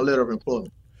conditional letter of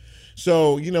employment.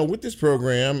 So, with this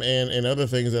program and other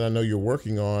things that I know you're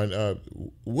working on,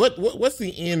 what's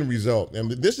the end result? And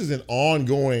this is an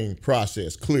ongoing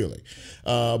process, clearly.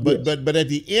 But at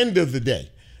the end of the day,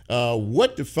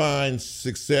 what defines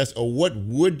success, or what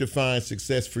would define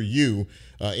success for you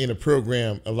in a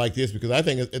program like this? Because I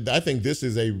think this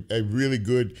is a really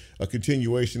good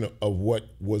continuation of what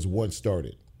was once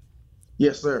started.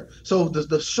 Yes, sir. So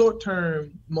the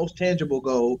short-term, most tangible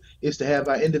goal is to have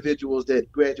our individuals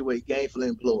that graduate gainfully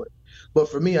employed. But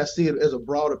for me, I see it as a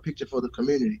broader picture for the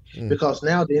community, because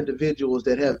now the individuals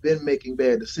that have been making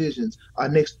bad decisions are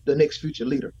the next future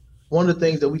leader. One of the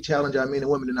things that we challenge our men and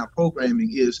women in our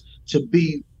programming is to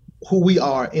be who we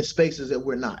are in spaces that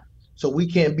we're not. So we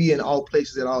can't be in all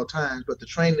places at all times, but the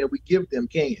training that we give them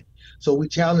can. So we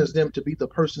challenge them to be the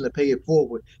person to pay it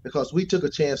forward, because we took a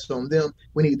chance on them.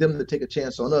 We need them to take a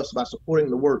chance on us by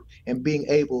supporting the work and being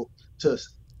able to.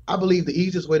 I believe the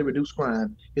easiest way to reduce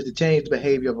crime is to change the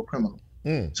behavior of a criminal.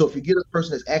 So if you get a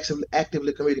person that's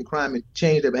actively committing crime and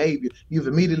change their behavior, you've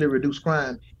immediately reduced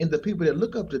crime. And the people that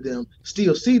look up to them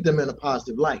still see them in a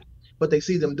positive light, but they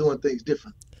see them doing things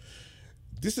different.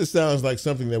 This sounds like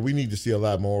something that we need to see a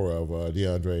lot more of,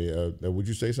 DeAndre. Would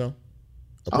you say so?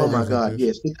 Oh my God,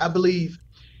 yes. I believe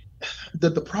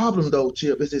that the problem, though,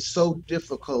 Chip, is it's so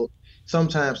difficult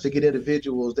sometimes to get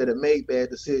individuals that have made bad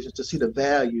decisions to see the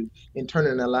value in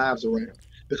turning their lives around,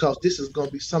 because this is going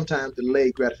to be sometimes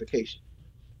delayed gratification.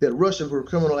 That rush of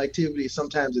criminal activity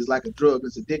sometimes is like a drug,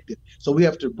 it's addictive. So we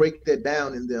have to break that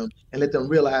down in them and let them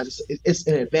realize it's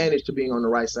an advantage to being on the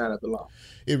right side of the law.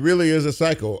 It really is a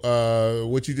cycle.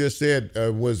 What you just said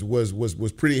was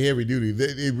pretty heavy duty.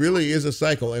 It really is a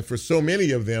cycle, and for so many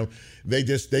of them, they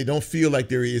don't feel like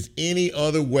there is any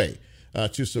other way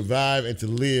to survive and to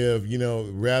live.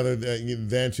 Rather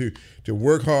than to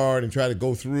work hard and try to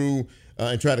go through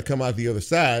and try to come out the other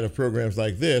side of programs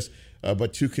like this.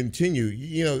 But to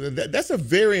continue, that's a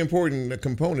very important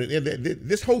component.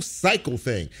 This whole cycle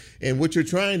thing, and what you're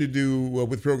trying to do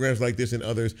with programs like this and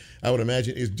others, I would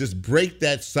imagine, is just break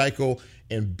that cycle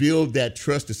and build that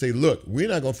trust to say, look, we're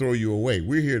not going to throw you away.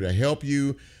 We're here to help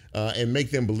you and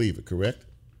make them believe it, correct?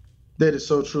 That is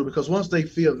so true, because once they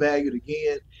feel valued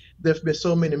again, there's been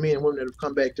so many men and women that have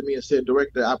come back to me and said,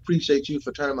 Director, I appreciate you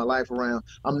for turning my life around.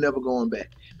 I'm never going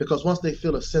back. Because once they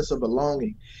feel a sense of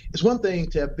belonging, it's one thing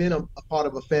to have been a part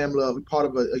of a family, or part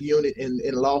of a unit and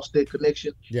lost that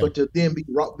connection, but to then be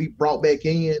brought back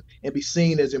in and be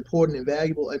seen as important and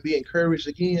valuable and be encouraged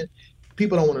again,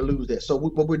 people don't want to lose that. So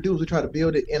what we do is we try to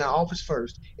build it in our office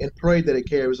first and pray that it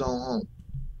carries on home.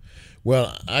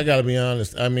 Well, I got to be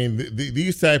honest. I mean,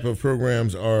 these type of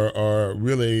programs are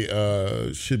really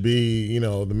should be,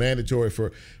 the mandatory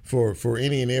for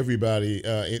any and everybody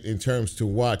in terms to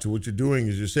watch. What you're doing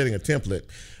is you're setting a template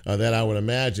that I would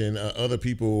imagine other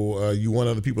people you want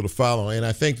other people to follow. And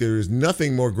I think there is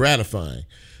nothing more gratifying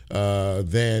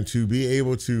than to be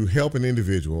able to help an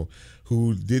individual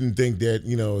who didn't think that,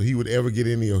 he would ever get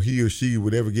any, or he or she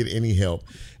would ever get any help.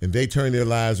 And they turned their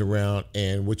lives around.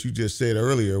 And what you just said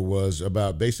earlier was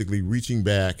about basically reaching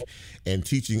back and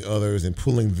teaching others and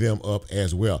pulling them up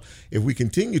as well. If we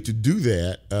continue to do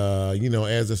that,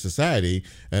 as a society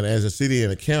and as a city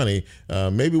and a county,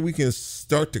 maybe we can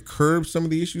start to curb some of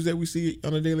the issues that we see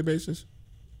on a daily basis.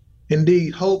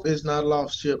 Indeed, hope is not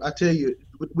lost, Chip. I tell you,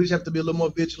 we just have to be a little more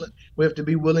vigilant. We have to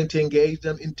be willing to engage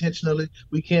them intentionally.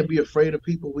 We can't be afraid of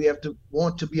people. We have to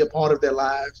want to be a part of their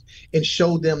lives and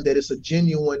show them that it's a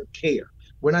genuine care.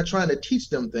 We're not trying to teach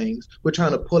them things. We're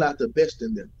trying to pull out the best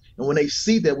in them. And when they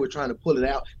see that we're trying to pull it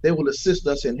out, they will assist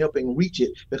us in helping reach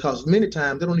it, because many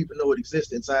times they don't even know it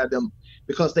exists inside them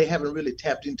because they haven't really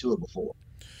tapped into it before.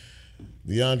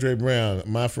 DeAndre Brown,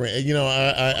 my friend,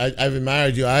 I've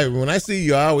admired you. When I see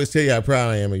you, I always tell you how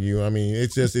proud I am of you. I mean,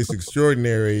 it's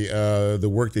extraordinary the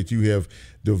work that you have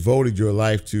devoted your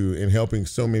life to in helping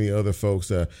so many other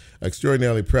folks.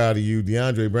 Extraordinarily proud of you.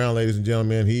 DeAndre Brown, ladies and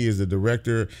gentlemen, he is the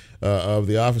director of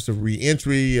the Office of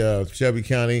Reentry, Shelby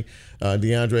County.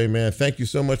 DeAndre, man, thank you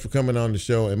so much for coming on the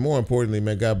show. And more importantly,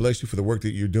 man, God bless you for the work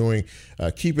that you're doing.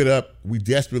 Keep it up. We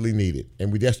desperately need it.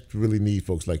 And we desperately need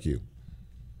folks like you.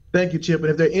 Thank you, Chip. And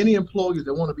if there are any employers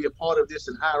that want to be a part of this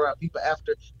and hire out people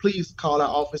after, please call our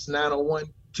office,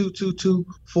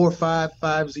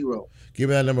 901-222-4550. Give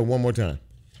me that number one more time.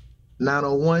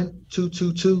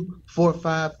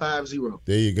 901-222-4550.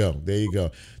 There you go.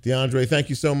 DeAndre, thank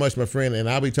you so much, my friend. And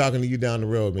I'll be talking to you down the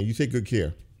road, man. You take good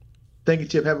care. Thank you,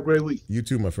 Chip. Have a great week. You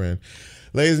too, my friend.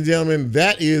 Ladies and gentlemen,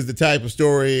 that is the type of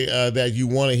story that you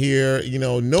want to hear.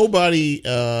 Nobody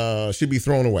should be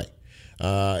thrown away.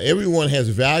 Everyone has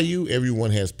value. Everyone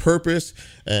has purpose,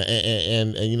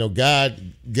 and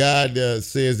God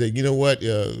says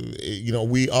that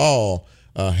we all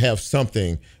have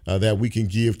something that we can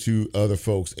give to other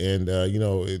folks, and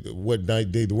the work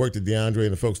that DeAndre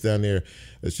and the folks down there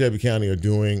at Shelby County are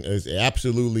doing is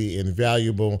absolutely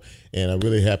invaluable, and I'm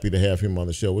really happy to have him on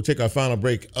the show. We'll take our final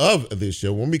break of this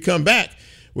show. When we come back,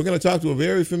 we're going to talk to a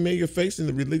very familiar face in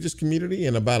the religious community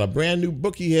and about a brand new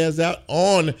book he has out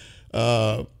on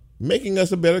making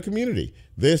us a better community.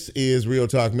 This is Real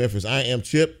Talk Memphis. I am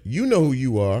Chip. You know who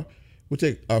you are. We'll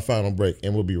take our final break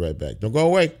and we'll be right back. Don't go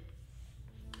away.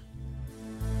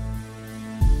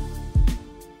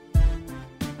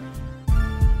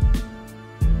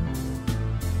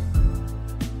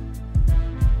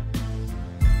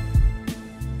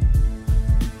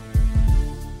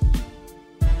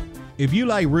 If you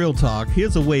like Real Talk,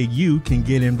 here's a way you can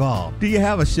get involved. Do you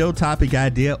have a show topic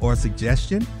idea or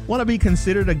suggestion? Want to be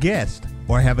considered a guest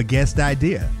or have a guest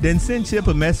idea? Then send Chip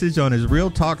a message on his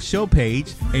Real Talk show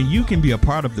page and you can be a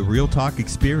part of the Real Talk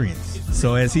experience.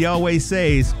 So as he always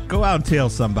says, go out and tell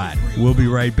somebody. We'll be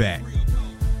right back.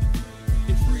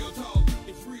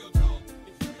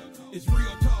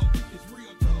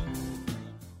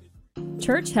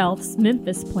 Church Health's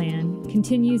Memphis Plan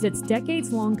continues its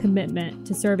decades-long commitment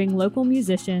to serving local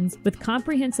musicians with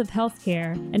comprehensive health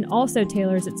care and also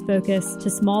tailors its focus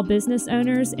to small business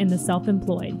owners and the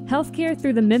self-employed. Healthcare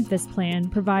through the Memphis Plan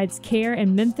provides care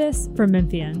in Memphis for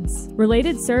Memphians.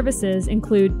 Related services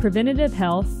include preventative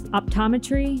health,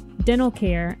 optometry, dental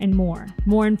care, and more.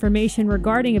 More information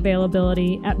regarding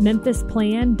availability at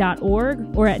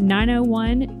memphisplan.org or at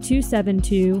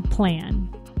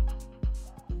 901-272-PLAN.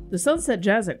 The Sunset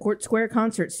Jazz at Court Square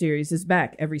concert series is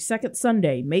back every second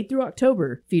Sunday, May through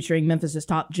October, featuring Memphis's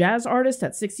top jazz artists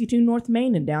at 62 North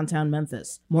Main in downtown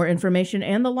Memphis. More information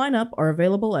and the lineup are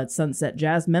available at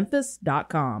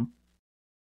sunsetjazzmemphis.com.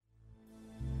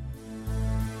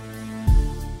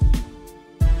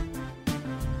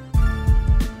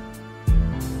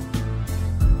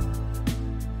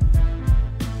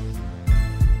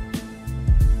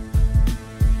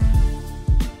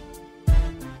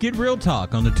 Get Real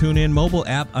Talk on the TuneIn mobile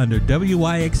app under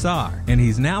WYXR, and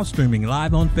he's now streaming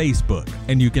live on Facebook.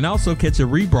 And you can also catch a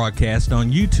rebroadcast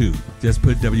on YouTube. Just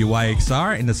put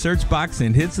WYXR in the search box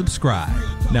and hit subscribe.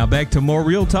 Now back to more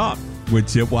Real Talk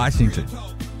with Chip Washington.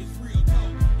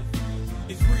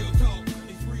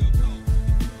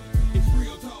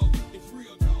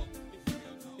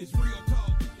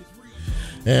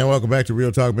 And welcome back to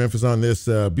Real Talk Memphis on this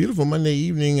beautiful Monday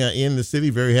evening in the city.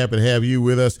 Very happy to have you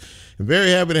with us.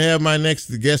 Very happy to have my next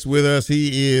guest with us.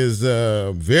 He is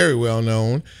very well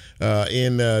known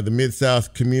in the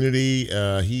Mid-South community.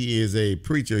 He is a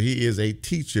preacher. He is a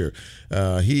teacher.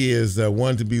 He is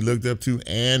one to be looked up to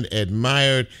and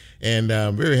admired. And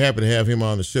I'm very happy to have him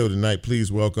on the show tonight. Please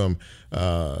welcome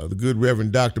the good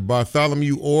Reverend Dr.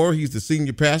 Bartholomew Orr. He's the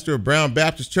senior pastor of Brown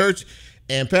Baptist Church.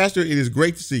 And Pastor, it is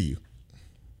great to see you.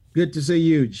 Good to see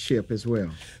you, Chip, as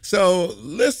well. So,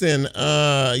 listen,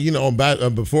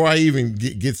 before I even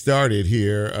get started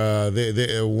here,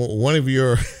 one of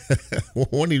your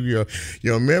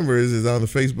members is on the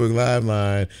Facebook Live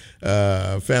line,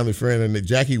 family friend, and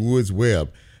Jackie Woods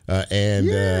Webb. And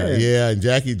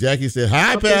Jackie said,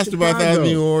 "Hi, Pastor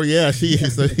Bartholomew." Or she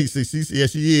is. So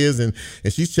she is, and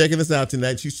she's checking us out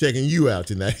tonight. She's checking you out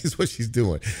tonight. Is what she's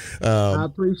doing. I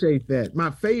appreciate that.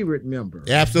 My favorite member.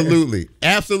 Absolutely.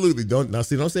 Don't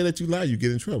say that you lie. You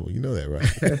get in trouble. You know that,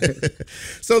 right?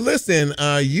 So listen,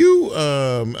 you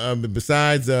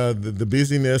besides the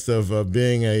busyness of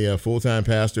being a full-time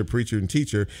pastor, preacher, and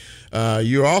teacher,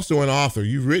 you're also an author.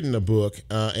 You've written a book,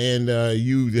 and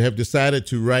you have decided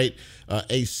to write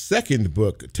a second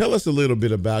book. Tell us a little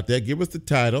bit about that. Give us the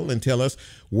title and tell us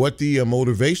what the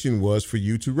motivation was for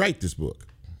you to write this book.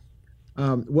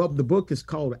 Well, the book is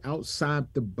called Outside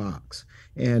the Box.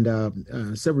 And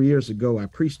several years ago, I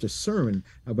preached a sermon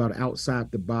about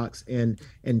outside the box. And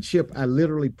Chip, I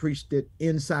literally preached it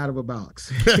inside of a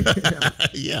box.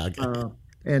 Yeah.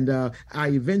 And I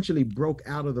eventually broke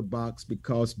out of the box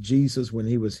because Jesus, when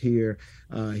he was here,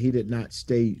 he did not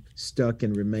stay stuck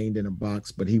and remained in a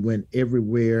box, but he went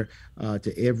everywhere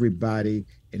to everybody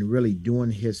and really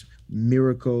doing his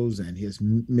miracles and his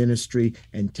ministry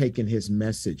and taking his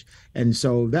message. And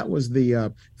so that was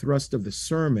the thrust of the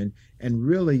sermon and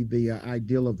really the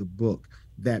ideal of the book,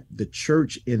 that the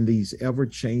church in these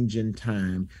ever-changing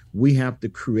time, we have to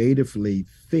creatively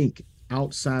think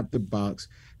outside the box.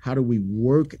 How do we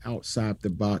work outside the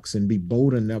box and be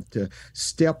bold enough to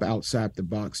step outside the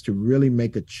box to really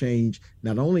make a change,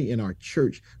 not only in our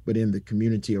church, but in the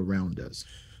community around us?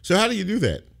 So how do you do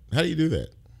that?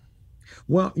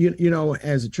 Well,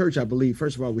 as a church, I believe,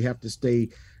 first of all, we have to stay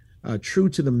true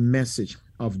to the message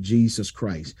of Jesus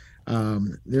Christ.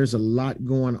 There's a lot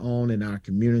going on in our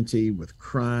community with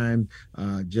crime,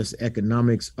 just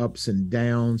economics, ups and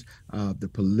downs, the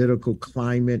political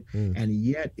climate, and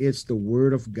yet it's the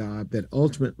word of God that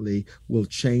ultimately will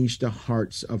change the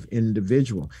hearts of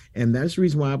individuals. And that's the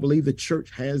reason why I believe the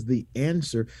church has the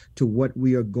answer to what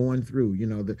we are going through.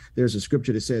 There's a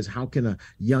scripture that says, how can a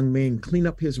young man clean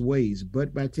up his ways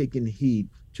but by taking heed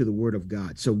to the word of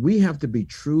God? So we have to be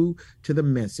true to the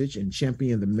message and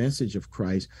champion the message of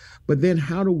Christ. But then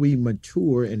how do we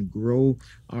mature and grow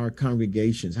our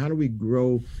congregations? How do we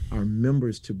grow our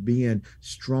members to being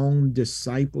strong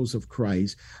disciples of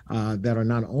Christ that are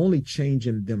not only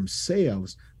changing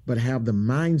themselves, but have the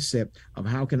mindset of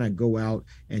how can I go out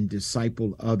and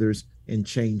disciple others and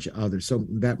change others? So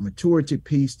that maturity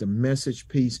piece, the message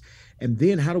piece, and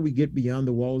then how do we get beyond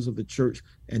the walls of the church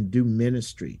and do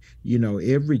ministry?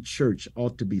 Every church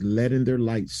ought to be letting their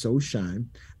light so shine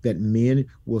that men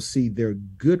will see their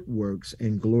good works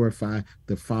and glorify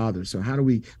the Father. So how do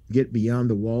we get beyond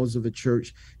the walls of the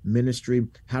church ministry?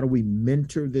 How do we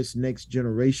mentor this next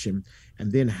generation?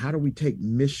 And then how do we take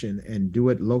mission and do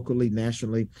it locally,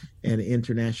 nationally, and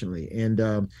internationally?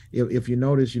 And if you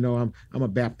notice, I'm a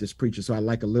Baptist preacher, so I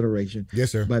like alliteration.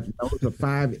 Yes, sir. But those are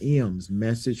 5 M's: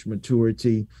 message,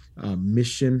 maturity,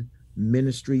 mission,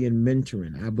 ministry, and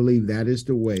mentoring. I believe that is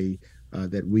the way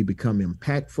that we become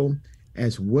impactful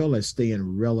as well as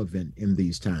staying relevant in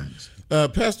these times.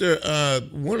 Pastor,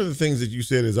 one of the things that you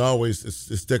said has always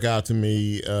stuck out to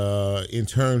me in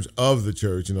terms of the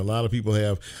church, and a lot of people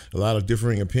have a lot of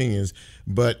differing opinions,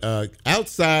 but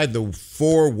outside the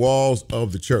 4 walls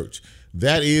of the church,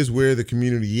 that is where the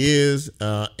community is,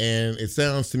 and it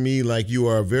sounds to me like you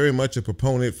are very much a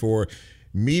proponent for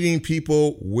meeting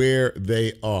people where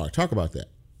they are. Talk about that.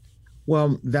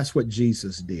 Well, that's what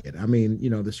Jesus did. I mean,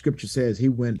 the scripture says he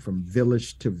went from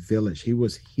village to village. He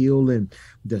was healing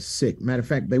the sick. Matter of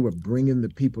fact, they were bringing the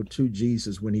people to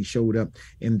Jesus when he showed up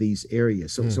in these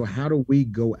areas. So how do we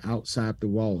go outside the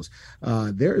walls?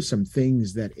 There are some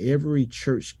things that every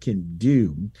church can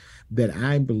do that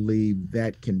I believe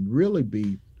that can really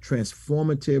be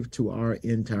transformative to our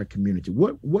entire community.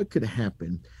 What could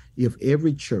happen if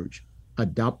every church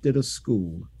adopted a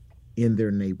school in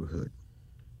their neighborhood?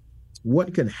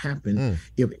 What can happen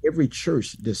if every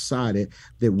church decided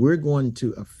that we're going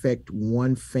to affect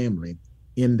one family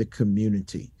in the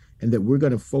community? and that we're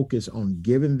going to focus on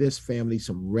giving this family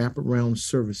some wraparound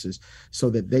services so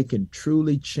that they can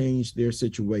truly change their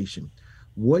situation.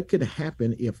 What could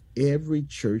happen if every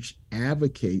church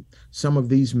advocate some of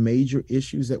these major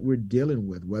issues that we're dealing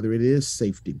with, whether it is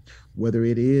safety, whether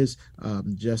it is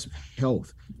just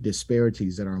health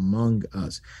disparities that are among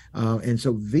us. And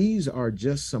so these are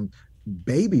just some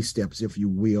baby steps, if you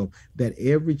will, that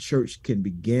every church can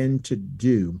begin to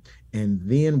do. And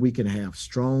then we can have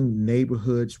strong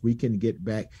neighborhoods. We can get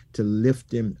back to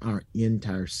lifting our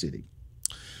entire city.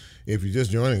 If you're just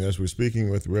joining us, we're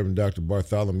speaking with Reverend Dr.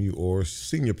 Bartholomew, or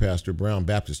Senior Pastor, Brown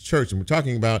Baptist Church, and we're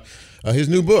talking about his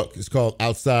new book. It's called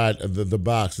Outside of the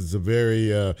Box. It's a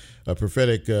very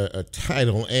prophetic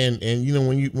title, and you know,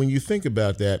 when you think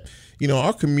about that, you know,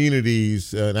 our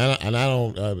communities, and I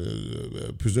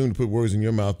don't presume to put words in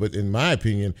your mouth, but in my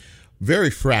opinion,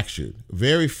 very fractured.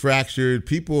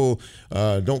 People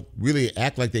don't really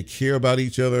act like they care about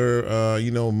each other,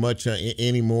 much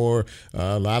anymore.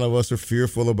 A lot of us are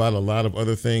fearful about a lot of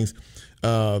other things.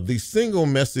 The single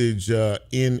message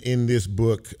in this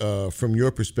book, from your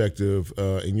perspective,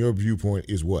 in your viewpoint,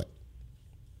 is what?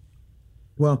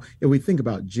 Well, if we think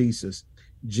about Jesus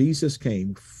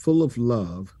came full of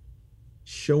love,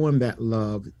 showing that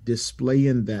love,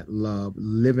 displaying that love,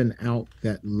 living out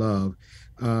that love.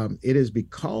 It is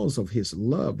because of his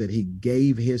love that he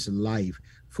gave his life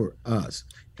for us.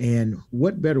 And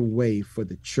what better way for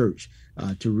the church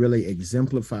to really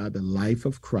exemplify the life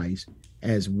of Christ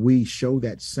as we show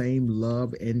that same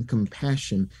love and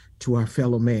compassion to our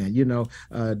fellow man. You know,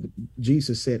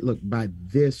 Jesus said, look, by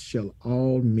this shall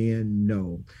all men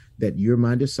know that you're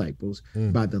my disciples,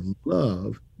 by the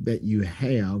love that you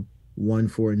have one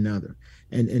for another.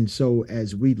 And so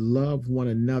as we love one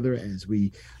another, as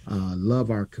we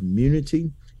love our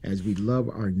community, as we love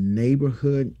our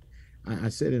neighborhood, I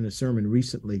said in a sermon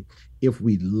recently, if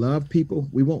we love people,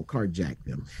 we won't carjack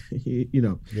them.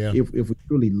 If we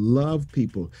truly love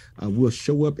people, we'll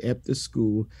show up at the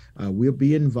school. We'll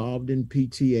be involved in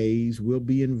PTAs. We'll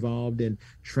be involved in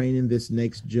training this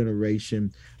next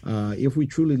generation. If we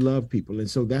truly love people. And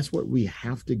so that's what we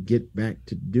have to get back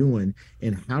to doing.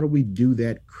 And how do we do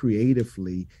that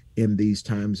creatively in these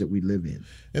times that we live in?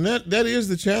 And that is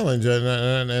the challenge,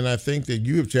 and I think that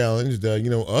you have challenged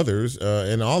others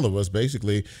and all of us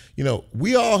basically. You know,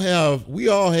 we all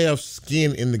have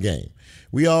skin in the game.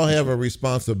 We all have a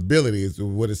responsibility, is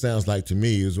what it sounds like to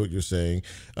me, is what you're saying,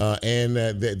 and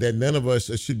that none of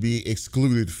us should be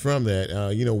excluded from that.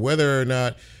 Whether or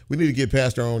not we need to get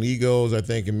past our own egos, I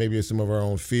think, and maybe some of our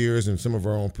own fears and some of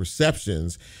our own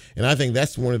perceptions. And I think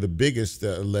that's one of the biggest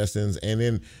lessons. And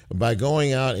then by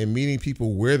going out and meeting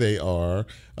people where they are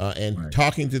and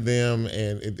talking to them,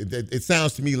 and it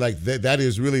sounds to me like that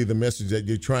is really the message that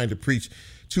you're trying to preach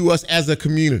to us as a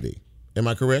community. Am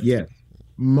I correct? Yes.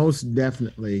 Most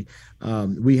definitely.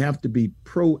 We have to be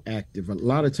proactive. A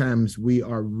lot of times we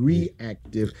are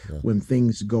reactive when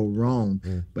things go wrong.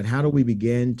 But how do we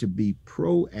begin to be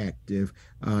proactive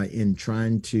in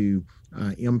trying to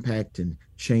impact and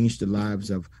change the lives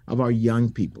of our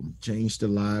young people, change the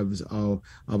lives of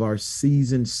our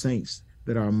seasoned saints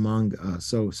that are among us?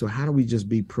 So how do we just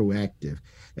be proactive?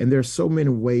 And there's so many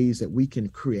ways that we can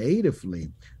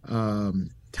creatively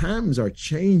times are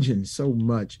changing so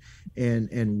much,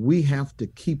 and we have to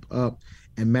keep up.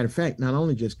 And matter of fact, not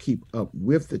only just keep up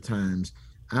with the times,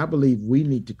 I believe we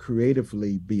need to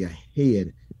creatively be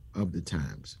ahead of the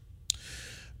times.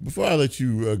 Before I let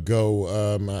you go,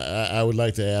 I would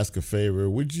like to ask a favor.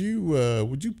 Would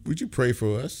you pray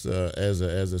for us as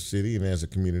a city and as a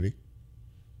community?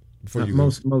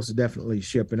 Most definitely,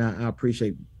 Ship, and I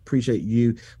appreciate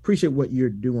you, appreciate what you're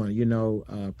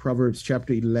doing. Proverbs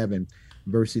chapter 11.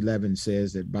 Verse 11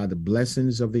 says that by the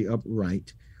blessings of the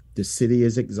upright, the city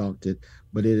is exalted,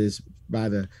 but it is by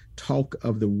the talk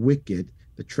of the wicked,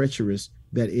 the treacherous,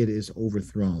 that it is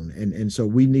overthrown. And so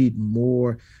we need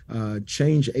more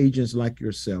change agents like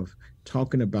yourself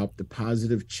talking about the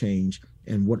positive change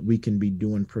and what we can be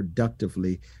doing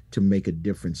productively to make a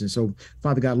difference. And so,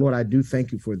 Father God, Lord, I do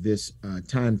thank you for this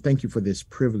time. Thank you for this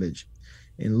privilege.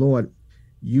 And Lord,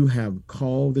 you have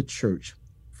called the church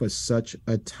for such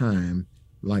a time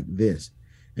like this.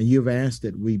 And you've asked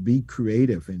that we be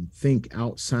creative and think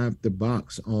outside the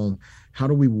box on how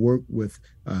do we work with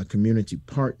community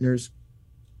partners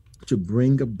to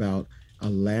bring about a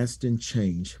lasting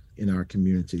change in our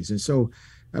communities. And so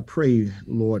I pray,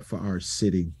 Lord, for our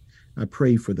city. I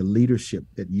pray for the leadership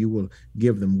that you will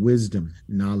give them wisdom,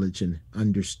 knowledge, and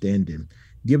understanding.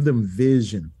 Give them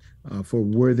vision for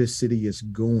where this city is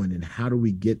going and how do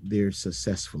we get there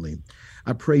successfully.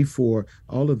 I pray for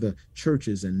all of the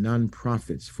churches and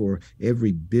nonprofits, for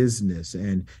every business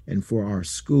and for our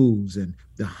schools and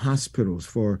the hospitals,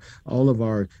 for all of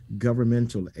our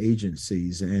governmental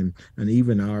agencies and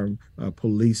even our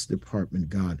police department,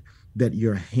 God, that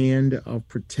your hand of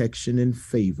protection and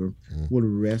favor will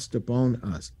rest upon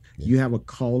us. You have a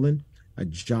calling, a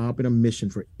job, and a mission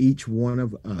for each one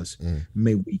of us.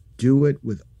 May we do it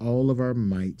with all of our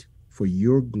might for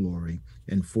your glory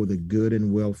and for the good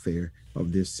and welfare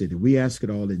of this city. We ask it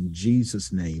all in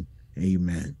Jesus' name.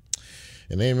 Amen.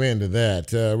 And amen to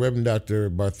that. Reverend Dr.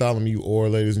 Bartholomew Orr,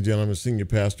 ladies and gentlemen, Senior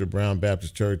Pastor, Brown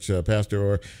Baptist Church. Pastor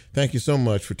Orr, thank you so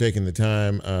much for taking the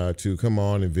time to come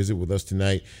on and visit with us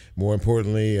tonight. More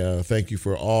importantly, thank you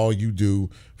for all you do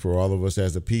for all of us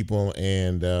as a people.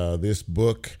 And this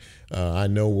book, I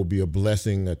know, will be a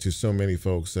blessing to so many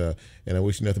folks. And I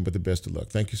wish you nothing but the best of luck.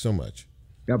 Thank you so much.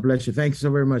 God bless you. Thank you so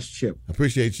very much, Chip. I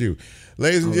appreciate you.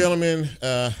 Ladies and gentlemen,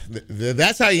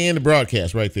 that's how you end the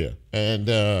broadcast right there.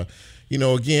 And,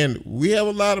 again, we have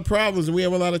a lot of problems and we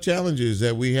have a lot of challenges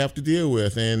that we have to deal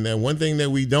with. And one thing that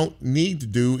we don't need to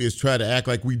do is try to act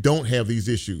like we don't have these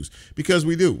issues, because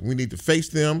we do. We need to face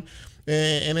them.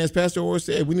 And as Pastor Orr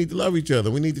said, we need to love each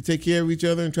other. We need to take care of each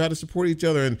other and try to support each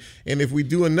other. And if we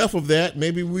do enough of that,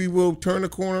 maybe we will turn a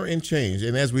corner and change.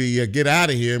 And as we get out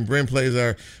of here and Brent plays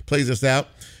us out,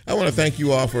 I want to thank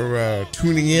you all for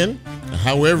tuning in,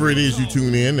 however it is you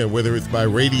tune in, whether it's by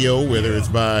radio, whether it's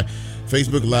by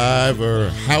Facebook Live, or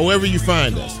however you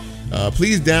find us.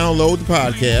 Please download the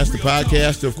podcast. The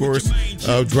podcast, of course,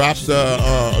 drops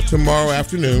tomorrow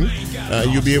afternoon.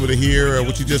 You'll be able to hear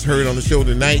what you just heard on the show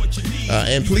tonight.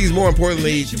 And please, more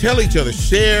importantly, tell each other,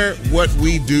 share what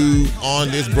we do on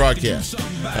this broadcast.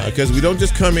 Because we don't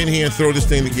just come in here and throw this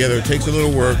thing together. It takes a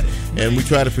little work, and we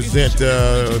try to present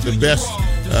the best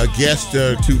guest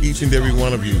to each and every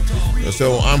one of you.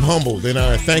 So I'm humbled, and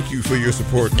I thank you for your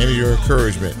support and your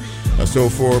encouragement. So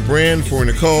for Brand, for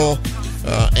Nicole,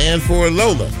 and for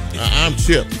Lola, I'm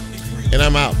Chip, and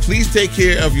I'm out. Please take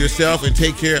care of yourself and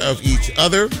take care of each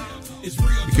other,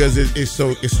 because it is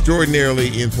so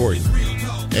extraordinarily important.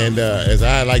 And as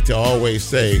I like to always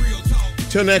say,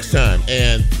 till next time,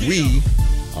 and we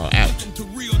are out.